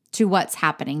to what's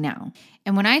happening now.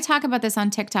 And when I talk about this on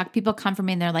TikTok, people come for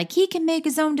me and they're like, he can make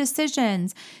his own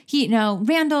decisions.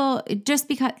 Randall, just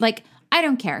because, like, I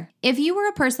don't care. If you were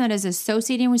a person that is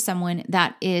associating with someone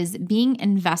that is being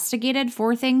investigated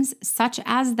for things such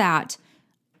as that,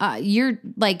 you're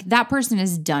like, that person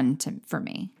is done for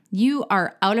me. You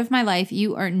are out of my life.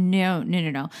 You are no.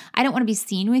 I don't want to be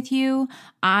seen with you.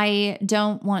 I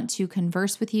don't want to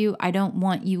converse with you. I don't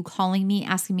want you calling me,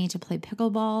 asking me to play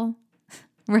pickleball,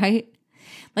 right?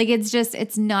 Like,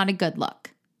 it's not a good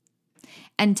look.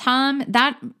 And Tom,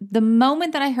 the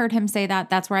moment that I heard him say that,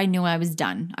 that's where I knew I was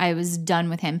done. I was done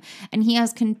with him. And he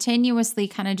has continuously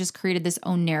kind of just created this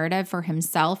own narrative for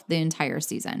himself the entire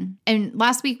season. And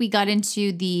last week we got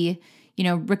into the,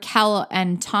 Raquel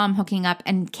and Tom hooking up,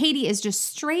 and Katie is just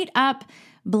straight up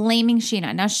blaming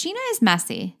Scheana. Now, Scheana is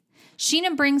messy.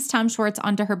 Scheana brings Tom Schwartz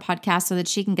onto her podcast so that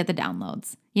she can get the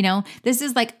downloads. This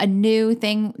is like a new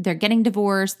thing. They're getting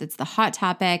divorced. It's the hot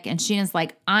topic. And Sheena's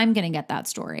like, I'm going to get that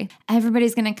story.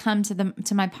 Everybody's going to come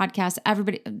to my podcast.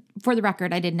 Everybody, for the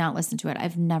record, I did not listen to it.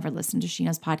 I've never listened to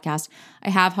Sheena's podcast. I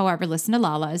have, however, listened to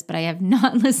Lala's, but I have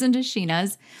not listened to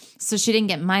Sheena's. So she didn't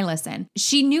get my listen.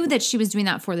 She knew that she was doing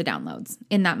that for the downloads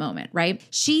in that moment, right?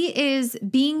 She is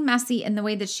being messy in the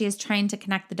way that she is trying to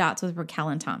connect the dots with Raquel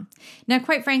and Tom. Now,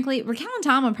 quite frankly, Raquel and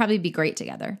Tom would probably be great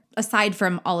together, aside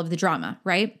from all of the drama,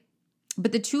 right?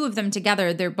 But the two of them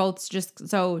together, they're both just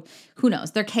so, who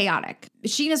knows, they're chaotic.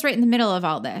 Sheena's right in the middle of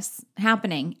all this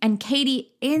happening, and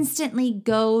Katie instantly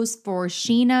goes for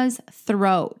Sheena's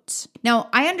throat. Now,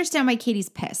 I understand why Katie's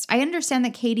pissed. I understand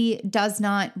that Katie does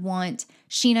not want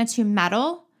Scheana to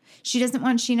meddle. She doesn't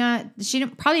want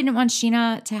Scheana, probably didn't want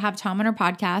Scheana to have Tom on her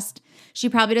podcast. She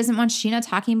probably doesn't want Scheana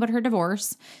talking about her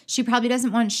divorce. She probably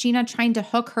doesn't want Scheana trying to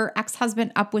hook her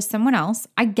ex-husband up with someone else.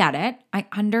 I get it. I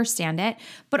understand it.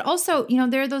 But also,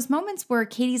 there are those moments where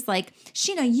Katie's like,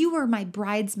 Scheana, you were my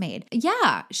bridesmaid.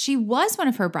 Yeah, she was one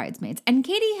of her bridesmaids. And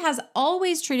Katie has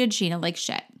always treated Scheana like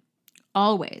shit.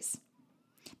 Always.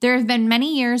 There have been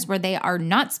many years where they are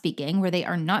not speaking, where they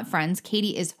are not friends.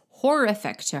 Katie is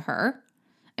horrific to her.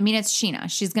 I mean, it's Scheana.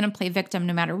 She's going to play victim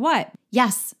no matter what.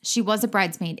 Yes, she was a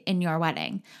bridesmaid in your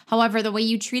wedding. However, the way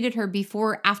you treated her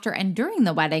before, after, and during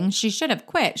the wedding, she should have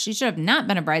quit. She should have not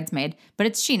been a bridesmaid, but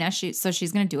it's Scheana, so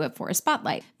she's going to do it for a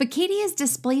spotlight. But Katie is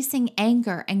displacing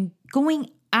anger and going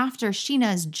after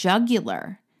Sheena's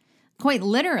jugular, quite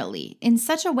literally, in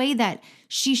such a way that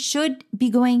she should be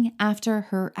going after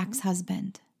her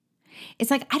ex-husband.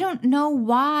 It's like, I don't know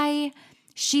why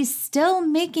she's still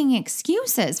making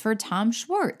excuses for Tom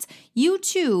Schwartz. You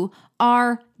two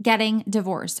are getting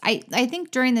divorced. I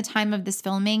think during the time of this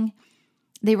filming,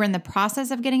 they were in the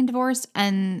process of getting divorced.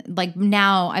 And like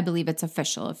now, I believe it's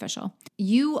official.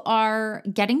 You are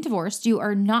getting divorced. You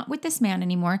are not with this man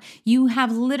anymore. You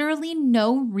have literally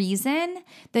no reason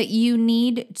that you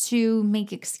need to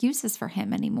make excuses for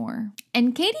him anymore.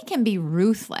 And Katie can be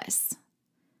ruthless.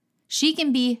 She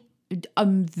can be a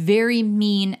very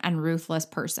mean and ruthless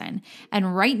person.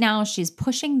 And right now she's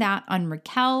pushing that on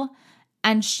Raquel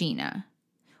and Scheana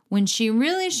when she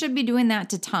really should be doing that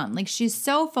to Tom. Like, she's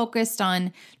so focused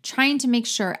on trying to make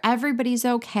sure everybody's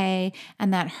okay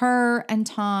and that her and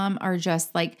Tom are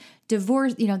just like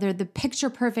divorced, they're the picture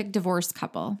perfect divorce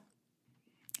couple.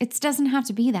 It doesn't have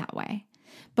to be that way.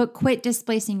 But quit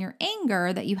displacing your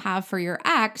anger that you have for your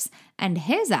ex and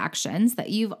his actions that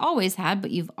you've always had,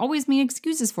 but you've always made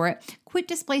excuses for it. Quit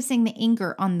displacing the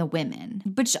anger on the women.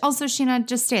 But also, Scheana,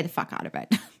 just stay the fuck out of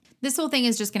it. This whole thing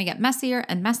is just going to get messier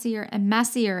and messier and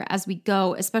messier as we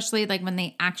go, especially like when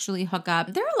they actually hook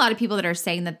up. There are a lot of people that are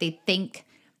saying that they think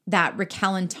that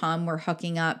Raquel and Tom were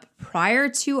hooking up prior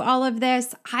to all of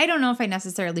this. I don't know if I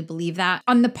necessarily believe that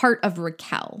on the part of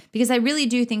Raquel, because I really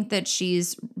do think that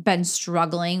she's been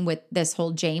struggling with this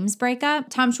whole James breakup.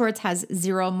 Tom Schwartz has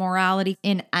zero morality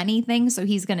in anything. So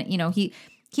he's going to,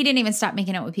 he didn't even stop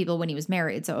making out with people when he was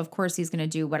married. So of course he's going to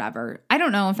do whatever. I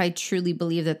don't know if I truly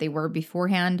believe that they were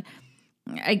beforehand.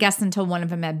 I guess until one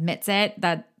of them admits it,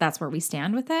 that's where we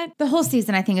stand with it. The whole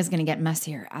season, I think, is going to get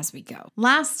messier as we go.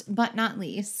 Last but not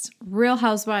least, Real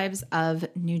Housewives of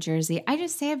New Jersey. I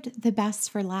just saved the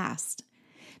best for last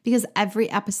because every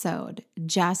episode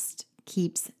just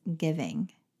keeps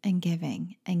giving and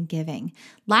giving and giving.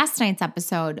 Last night's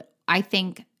episode, I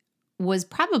think, was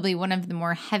probably one of the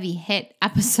more heavy hit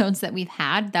episodes that we've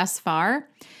had thus far,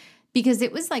 because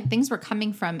it was like things were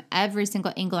coming from every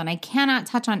single angle and I cannot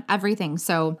touch on everything.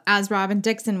 So as Robin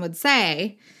Dixon would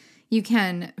say, you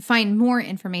can find more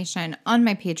information on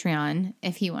my Patreon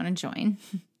if you want to join.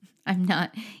 I'm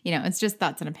not, it's just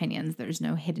thoughts and opinions. There's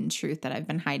no hidden truth that I've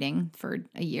been hiding for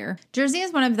a year. Jersey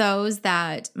is one of those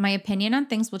that my opinion on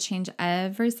things will change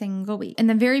every single week. In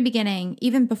the very beginning,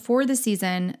 even before the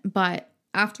season, but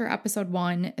after episode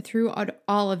 1, throughout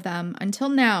all of them until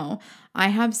now, I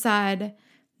have said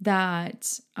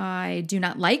that I do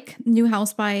not like new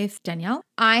housewife Danielle.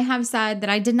 I have said that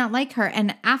I did not like her.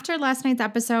 And after last night's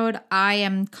episode, I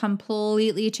am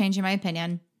completely changing my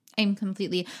opinion.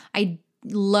 I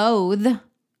loathe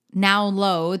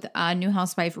new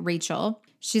housewife Rachel.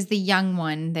 She's the young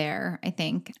one there, I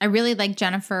think. I really like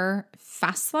Jen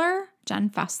Fessler,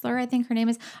 I think her name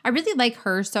is. I really like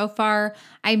her so far.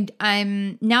 I'm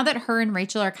now that her and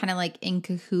Rachel are kind of like in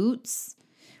cahoots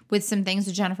with some things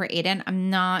with Jennifer Aiden. I'm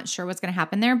not sure what's going to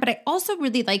happen there, but I also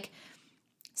really like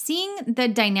seeing the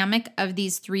dynamic of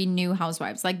these 3 new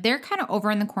housewives. Like they're kind of over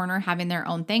in the corner having their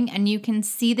own thing, and you can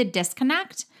see the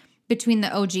disconnect between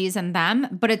the OGs and them,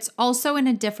 but it's also in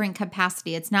a different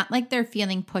capacity. It's not like they're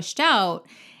feeling pushed out.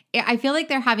 I feel like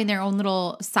they're having their own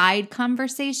little side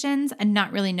conversations and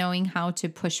not really knowing how to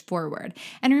push forward.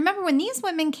 And remember when these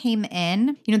women came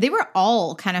in, they were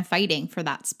all kind of fighting for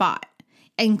that spot,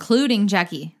 including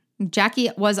Jackie. Jackie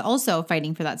was also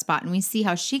fighting for that spot, and we see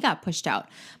how she got pushed out.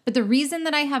 But the reason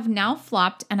that I have now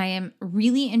flopped and I am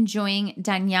really enjoying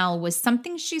Danielle was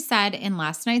something she said in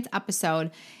last night's episode,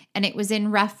 and it was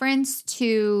in reference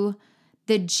to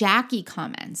the Jackie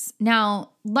comments.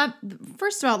 Now,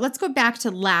 first of all, let's go back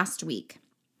to last week.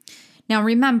 Now,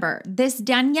 remember, this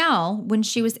Danielle, when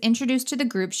she was introduced to the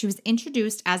group, she was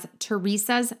introduced as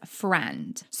Teresa's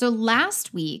friend. So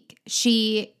last week,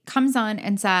 she comes on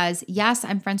and says, yes,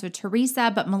 I'm friends with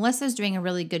Teresa, but Melissa's doing a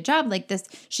really good job like this.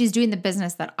 She's doing the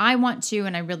business that I want to,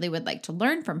 and I really would like to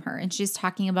learn from her. And she's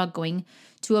talking about going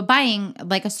to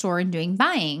a store and doing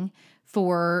buying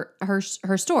for her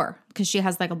store, because she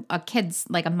has like a kids,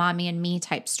 like a mommy and me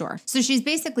type store. So she's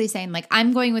basically saying like,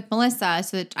 I'm going with Melissa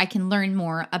so that I can learn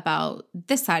more about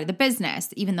this side of the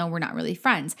business, even though we're not really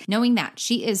friends, knowing that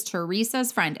she is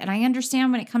Teresa's friend. And I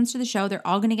understand when it comes to the show, they're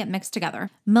all going to get mixed together.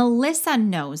 Melissa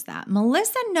knows that.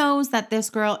 Melissa knows that this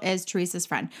girl is Teresa's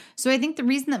friend. So I think the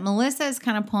reason that Melissa is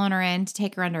kind of pulling her in to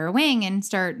take her under her wing and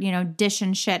start,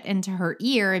 dishing shit into her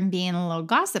ear and being a little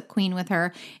gossip queen with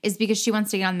her is because she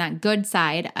wants to get on that good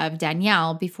side of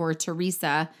Danielle before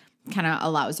Teresa kind of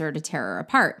allows her to tear her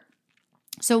apart.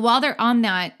 So while they're in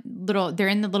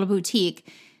the little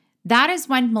boutique, that is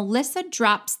when Melissa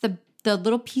drops the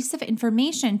little piece of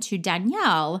information to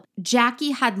Danielle.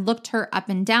 Jackie had looked her up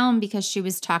and down because she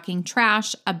was talking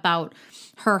trash about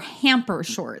her hamper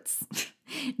shorts.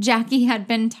 Jackie had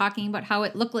been talking about how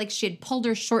it looked like she had pulled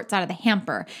her shorts out of the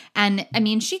hamper. And I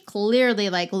mean, she clearly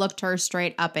looked her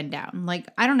straight up and down.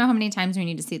 I don't know how many times we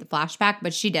need to see the flashback,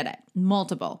 but she did it.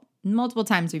 Multiple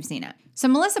times we've seen it. So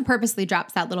Melissa purposely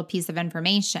drops that little piece of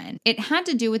information. It had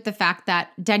to do with the fact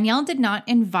that Danielle did not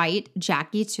invite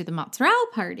Jackie to the mozzarella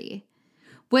party,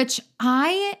 which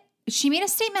she made a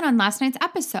statement on last night's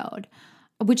episode,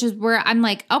 which is where I'm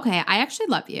like, okay, I actually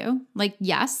love you.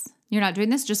 Yes, you're not doing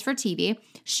this just for TV.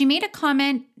 She made a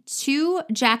comment to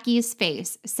Jackie's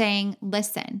face saying,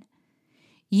 listen,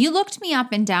 you looked me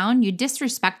up and down. You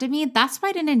disrespected me. That's why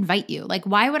I didn't invite you.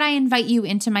 Why would I invite you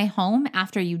into my home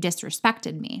after you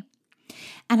disrespected me?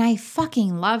 And I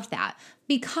fucking love that,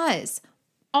 because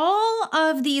all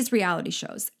of these reality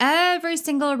shows, every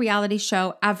single reality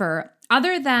show ever,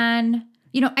 other than,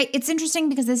 it's interesting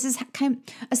because this is kind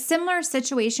of a similar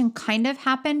situation kind of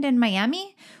happened in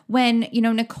Miami when,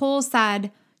 Nicole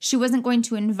said she wasn't going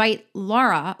to invite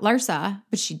Larsa,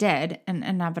 but she did, and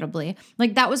inevitably.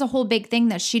 That was a whole big thing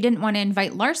that she didn't want to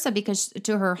invite Larsa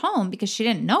to her home because she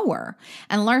didn't know her.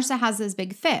 And Larsa has this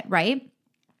big fit, right?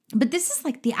 But this is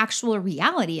the actual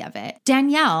reality of it.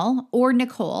 Danielle or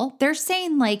Nicole, they're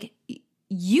saying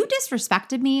you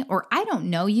disrespected me, or I don't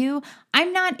know you.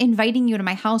 I'm not inviting you to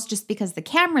my house just because the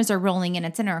cameras are rolling and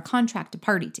it's in our contract to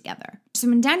party together. So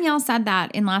when Danielle said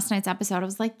that in last night's episode, I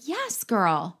was like, yes,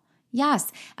 girl.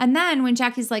 Yes. And then when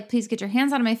Jackie's like, please get your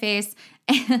hands out of my face.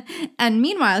 And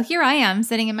meanwhile, here I am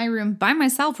sitting in my room by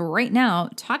myself right now,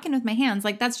 talking with my hands.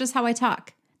 That's just how I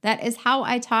talk. That is how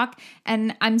I talk.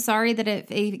 And I'm sorry that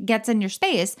if it gets in your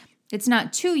space, it's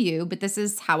not to you, but this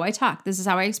is how I talk. This is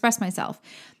how I express myself.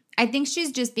 I think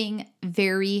she's just being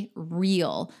very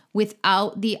real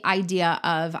without the idea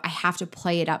of I have to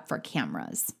play it up for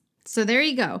cameras. So there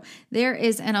you go. There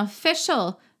is an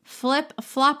official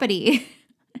flip-floppity.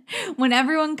 When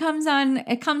everyone comes on,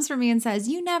 it comes for me and says,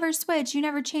 you never switch, you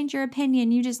never change your opinion.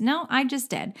 No, I just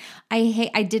did.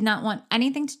 I did not want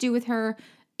anything to do with her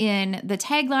in the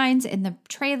taglines, in the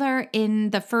trailer,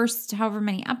 in the first however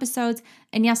many episodes.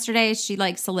 And yesterday she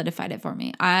like solidified it for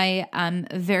me. I am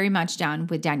very much down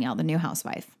with Danielle, the new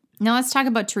housewife. Now let's talk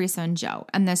about Teresa and Joe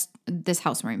and this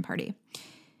housewarming party.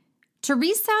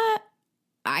 Teresa,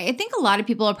 I think a lot of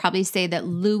people will probably say that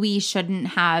Louis shouldn't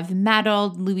have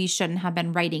meddled. Louis shouldn't have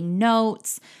been writing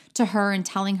notes to her and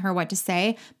telling her what to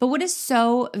say. But what is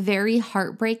so very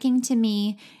heartbreaking to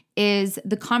me is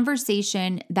the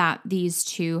conversation that these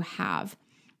two have.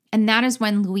 And that is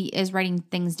when Louis is writing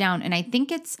things down. And I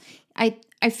think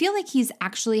I feel like he's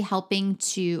actually helping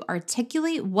to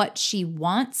articulate what she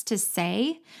wants to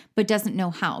say, but doesn't know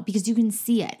how, because you can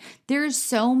see it. There's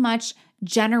so much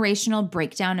generational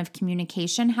breakdown of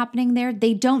communication happening there.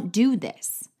 They don't do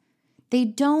this. They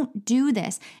don't do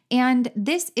this. And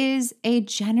this is a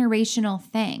generational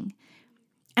thing.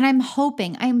 And I'm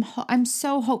hoping, I'm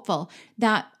so hopeful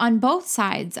that on both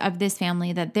sides of this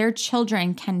family that their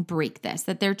children can break this,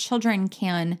 that their children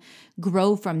can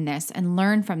grow from this and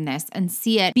learn from this and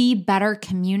see it be better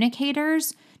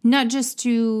communicators, not just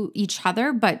to each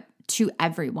other, but to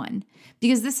everyone.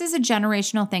 Because this is a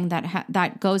generational thing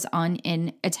that goes on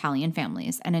in Italian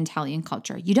families and Italian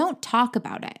culture. You don't talk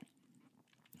about it.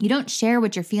 You don't share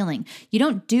what you're feeling. You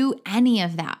don't do any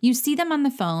of that. You see them on the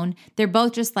phone. They're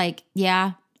both just like,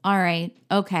 yeah, all right,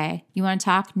 okay. You want to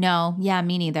talk? No, yeah,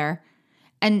 me neither.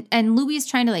 And Louis is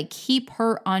trying to like keep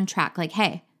her on track. Like,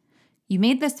 hey, you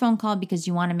made this phone call because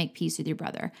you want to make peace with your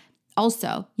brother.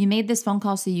 Also, you made this phone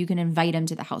call so you can invite him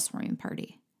to the housewarming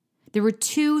party. There were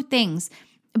two things,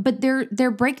 but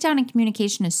their breakdown in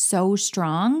communication is so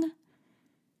strong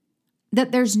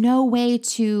that there's no way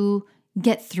to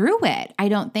get through it, I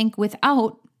don't think,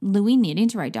 without Louis needing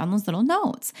to write down those little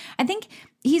notes. I think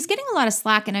he's getting a lot of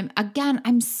slack. And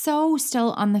I'm so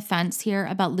still on the fence here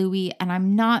about Louis, and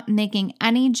I'm not making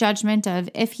any judgment of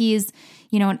if he's,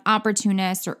 an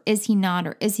opportunist or is he not,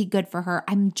 or is he good for her.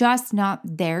 I'm just not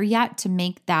there yet to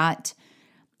make that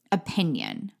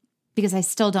opinion because I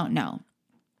still don't know.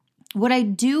 What I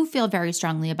do feel very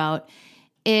strongly about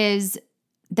is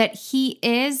that he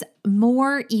is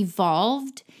more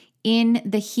evolved in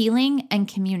the healing and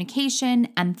communication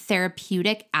and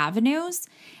therapeutic avenues,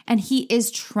 and he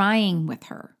is trying with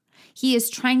her. He is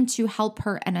trying to help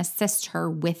her and assist her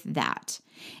with that.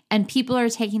 And people are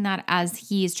taking that as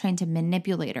he is trying to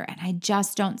manipulate her, and I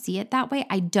just don't see it that way.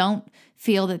 I don't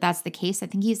feel that that's the case. I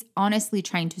think he's honestly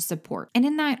trying to support. And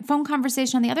in that phone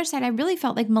conversation on the other side, I really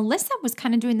felt like Melissa was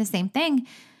kind of doing the same thing,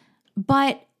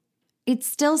 but it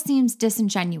still seems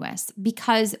disingenuous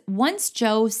because once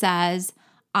Joe says,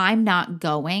 I'm not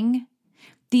going,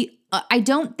 I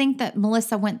don't think that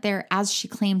Melissa went there as she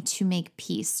claimed to make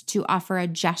peace, to offer a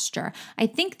gesture. I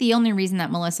think the only reason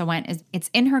that Melissa went is it's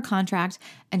in her contract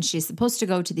and she's supposed to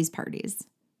go to these parties.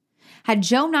 Had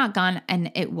Joe not gone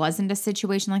and it wasn't a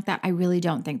situation like that, I really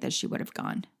don't think that she would have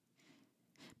gone.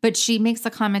 But she makes the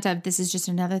comment of this is just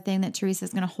another thing that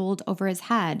Teresa's going to hold over his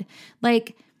head.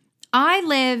 Like, I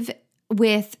live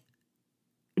with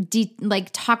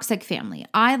toxic family.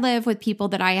 I live with people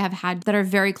that I have had that are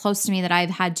very close to me that I've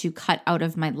had to cut out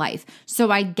of my life.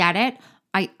 So I get it.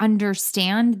 I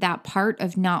understand that part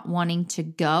of not wanting to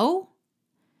go.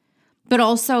 But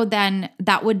also then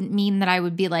that wouldn't mean that I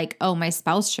would be like, oh, my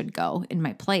spouse should go in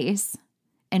my place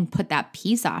and put that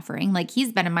peace offering. Like,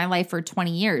 he's been in my life for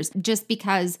 20 years. Just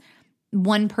because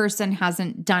one person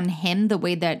hasn't done him the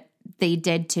way that they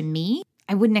did to me,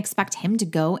 I wouldn't expect him to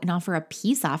go and offer a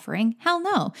peace offering. Hell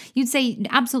no. You'd say,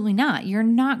 absolutely not. You're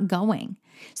not going.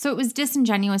 So it was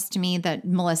disingenuous to me that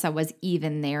Melissa was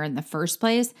even there in the first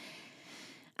place.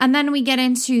 And then we get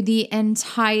into the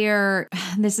entire,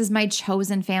 this is my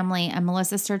chosen family, and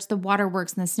Melissa starts the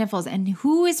waterworks and the sniffles. And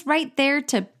who is right there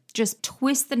to just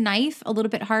twist the knife a little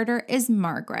bit harder is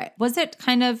Margaret. Was it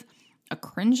kind of a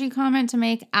cringy comment to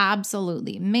make?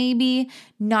 Absolutely. Maybe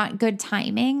not good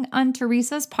timing on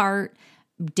Teresa's part.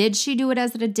 Did she do it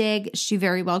as a dig? She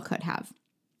very well could have.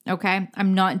 Okay.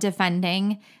 I'm not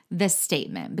defending this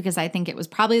statement because I think it was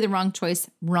probably the wrong choice,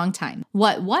 wrong time.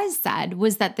 What was said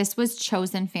was that this was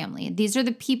chosen family. These are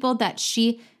the people that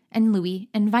she and Louis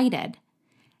invited.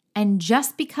 And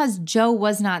just because Joe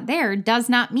was not there does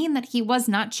not mean that he was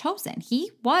not chosen.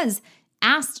 He was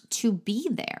asked to be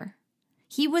there.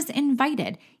 He was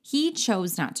invited. He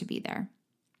chose not to be there.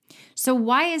 So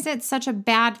why is it such a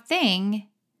bad thing?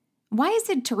 Why is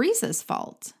it Teresa's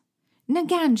fault? And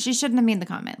again, she shouldn't have made the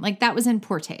comment. Like, that was in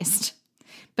poor taste.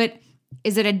 But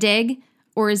is it a dig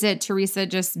or is it Teresa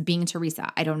just being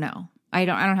Teresa? I don't know. I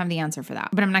don't have the answer for that.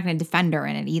 But I'm not going to defend her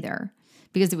in it either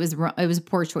because it was a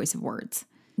poor choice of words.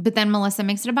 But then Melissa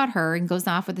makes it about her and goes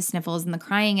off with the sniffles and the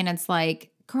crying. And it's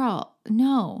like, girl,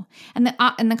 no. And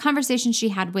the conversation she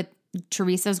had with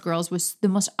Teresa's girls was the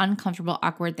most uncomfortable,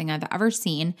 awkward thing I've ever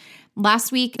seen.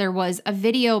 Last week, there was a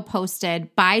video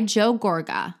posted by Joe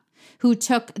Gorga, who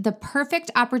took the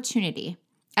perfect opportunity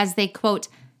as they, quote,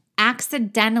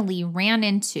 accidentally ran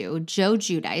into Joe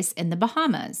Giudice in the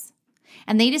Bahamas.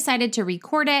 And they decided to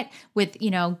record it with,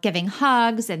 giving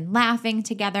hugs and laughing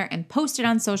together and post it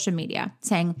on social media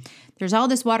saying, there's all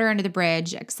this water under the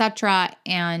bridge, etc.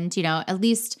 And, at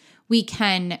least we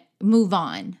can move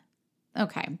on.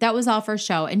 Okay, that was all for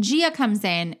show. And Gia comes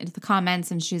in into the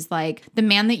comments and she's like, the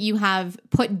man that you have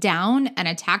put down and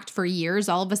attacked for years,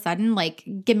 all of a sudden,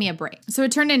 give me a break. So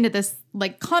it turned into this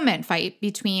comment fight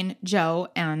between Joe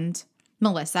and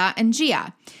Melissa and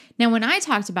Gia. Now, when I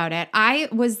talked about it, I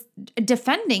was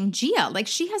defending Gia.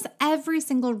 She has every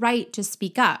single right to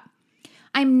speak up.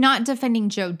 I'm not defending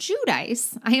Joe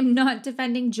Giudice. I am not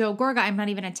defending Joe Gorga. I'm not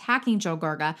even attacking Joe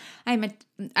Gorga.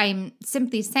 I'm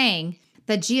simply saying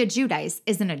that Gia Giudice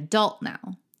is an adult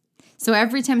now. So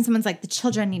every time someone's like, the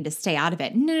children need to stay out of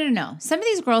it. No. Some of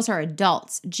these girls are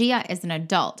adults. Gia is an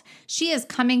adult. She is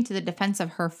coming to the defense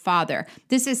of her father.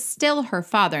 This is still her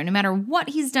father. No matter what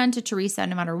he's done to Teresa,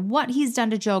 no matter what he's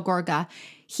done to Joe Gorga,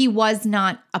 he was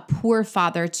not a poor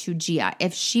father to Gia.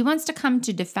 If she wants to come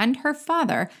to defend her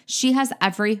father, she has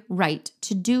every right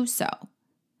to do so.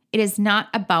 It is not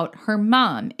about her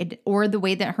mom or the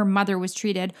way that her mother was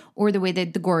treated or the way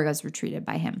that the Gorgas were treated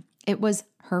by him. It was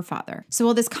her father. So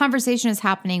while this conversation is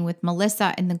happening with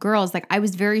Melissa and the girls, I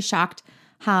was very shocked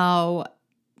how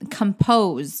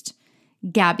composed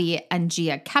Gabby and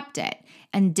Gia kept it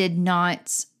and did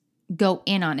not go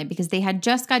in on it because they had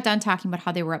just got done talking about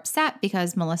how they were upset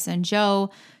because Melissa and Joe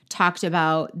talked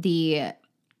about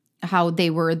how they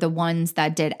were the ones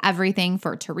that did everything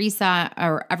for Teresa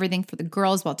or everything for the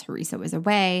girls while Teresa was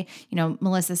away.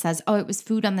 Melissa says, it was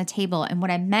food on the table. And what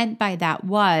I meant by that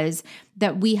was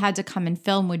that we had to come and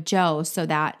film with Joe so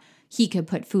that he could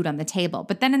put food on the table.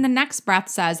 But then in the next breath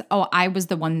says, I was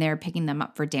the one there picking them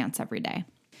up for dance every day.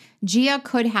 Gia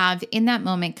could have, in that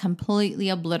moment, completely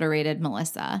obliterated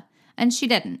Melissa. And she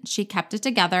didn't. She kept it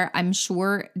together, I'm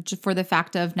sure, for the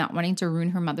fact of not wanting to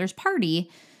ruin her mother's party.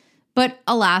 But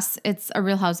alas, it's a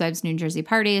Real Housewives New Jersey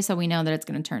party, so we know that it's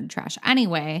going to turn to trash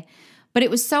anyway. But it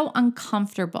was so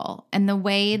uncomfortable. And the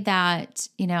way that,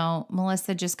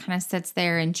 Melissa just kind of sits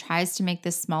there and tries to make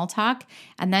this small talk.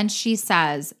 And then she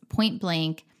says, point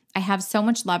blank, I have so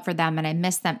much love for them and I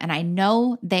miss them. And I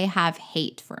know they have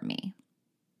hate for me.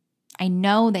 I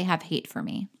know they have hate for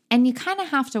me. And you kind of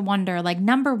have to wonder,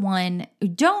 number one,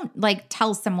 don't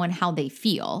tell someone how they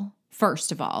feel.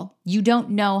 First of all, you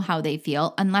don't know how they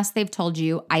feel unless they've told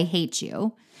you, I hate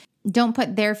you. Don't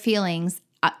put their feelings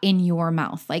in your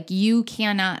mouth. You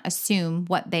cannot assume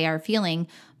what they are feeling,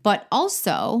 but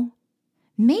also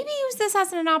maybe use this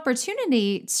as an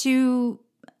opportunity to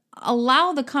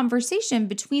allow the conversation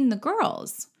between the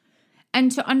girls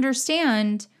and to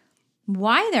understand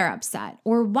why they're upset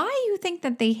or why you think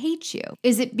that they hate you.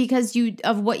 Is it because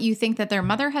of what you think that their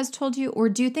mother has told you? Or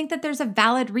do you think that there's a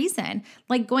valid reason,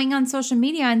 going on social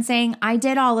media and saying, I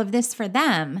did all of this for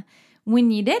them when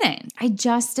you didn't? I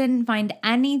just didn't find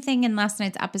anything in last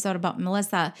night's episode about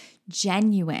Melissa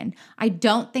genuine. I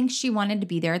don't think she wanted to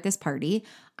be there at this party.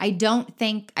 I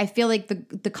feel like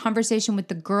the conversation with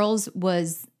the girls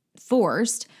was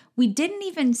forced. We didn't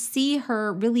even see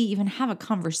her really even have a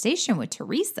conversation with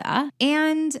Teresa.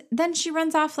 And then she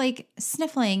runs off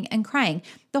sniffling and crying.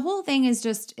 The whole thing is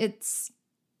it's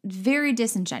very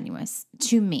disingenuous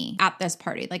to me at this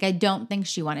party. I don't think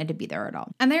she wanted to be there at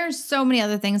all. And there are so many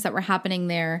other things that were happening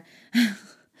there.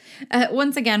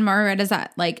 Once again, Margaret is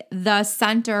at the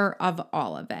center of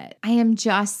all of it. I am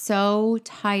just so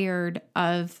tired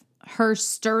of her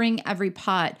stirring every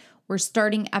pot or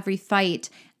starting every fight.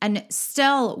 And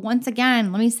still, once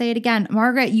again, let me say it again,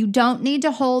 Margaret, you don't need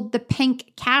to hold the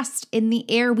pink cast in the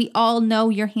air. We all know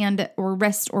your hand or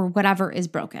wrist or whatever is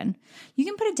broken. You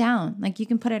can put it down. You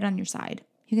can put it on your side.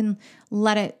 You can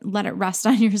let it rest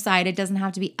on your side. It doesn't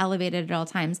have to be elevated at all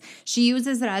times. She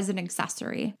uses it as an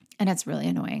accessory, and it's really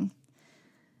annoying.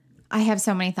 I have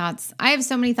so many thoughts.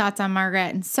 On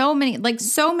Margaret, and so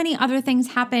many other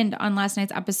things happened on last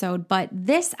night's episode, but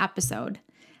this episode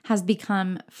has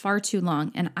become far too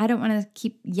long, and I don't want to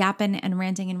keep yapping and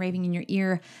ranting and raving in your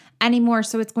ear anymore,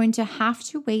 so it's going to have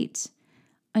to wait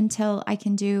until I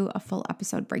can do a full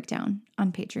episode breakdown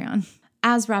on Patreon.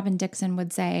 As Robin Dixon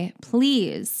would say,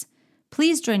 please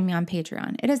join me on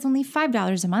Patreon. It is only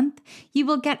 $5 a month. You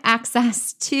will get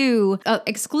access to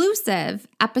exclusive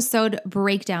episode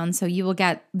breakdowns. So you will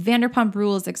get Vanderpump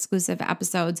Rules exclusive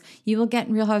episodes. You will get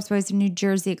Real Housewives of New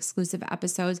Jersey exclusive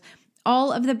episodes.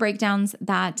 all of the breakdowns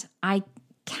that I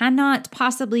cannot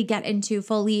possibly get into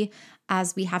fully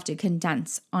as we have to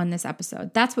condense on this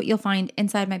episode. That's what you'll find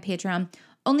inside my Patreon.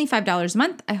 Only $5 a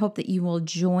month. I hope that you will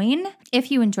join. If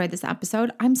you enjoyed this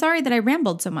episode, I'm sorry that I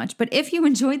rambled so much, but if you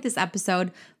enjoyed this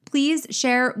episode, please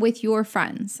share with your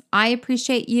friends. I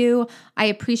appreciate you. I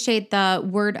appreciate the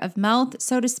word of mouth,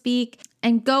 so to speak.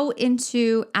 And go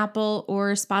into Apple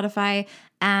or Spotify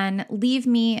and leave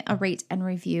me a rate and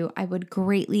review. I would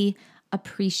greatly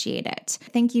appreciate it.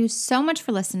 Thank you so much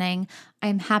for listening. I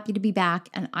am happy to be back,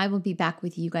 and I will be back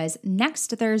with you guys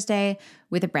next Thursday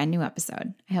with a brand new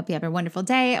episode. I hope you have a wonderful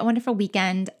day, a wonderful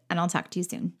weekend, and I'll talk to you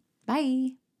soon.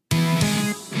 Bye.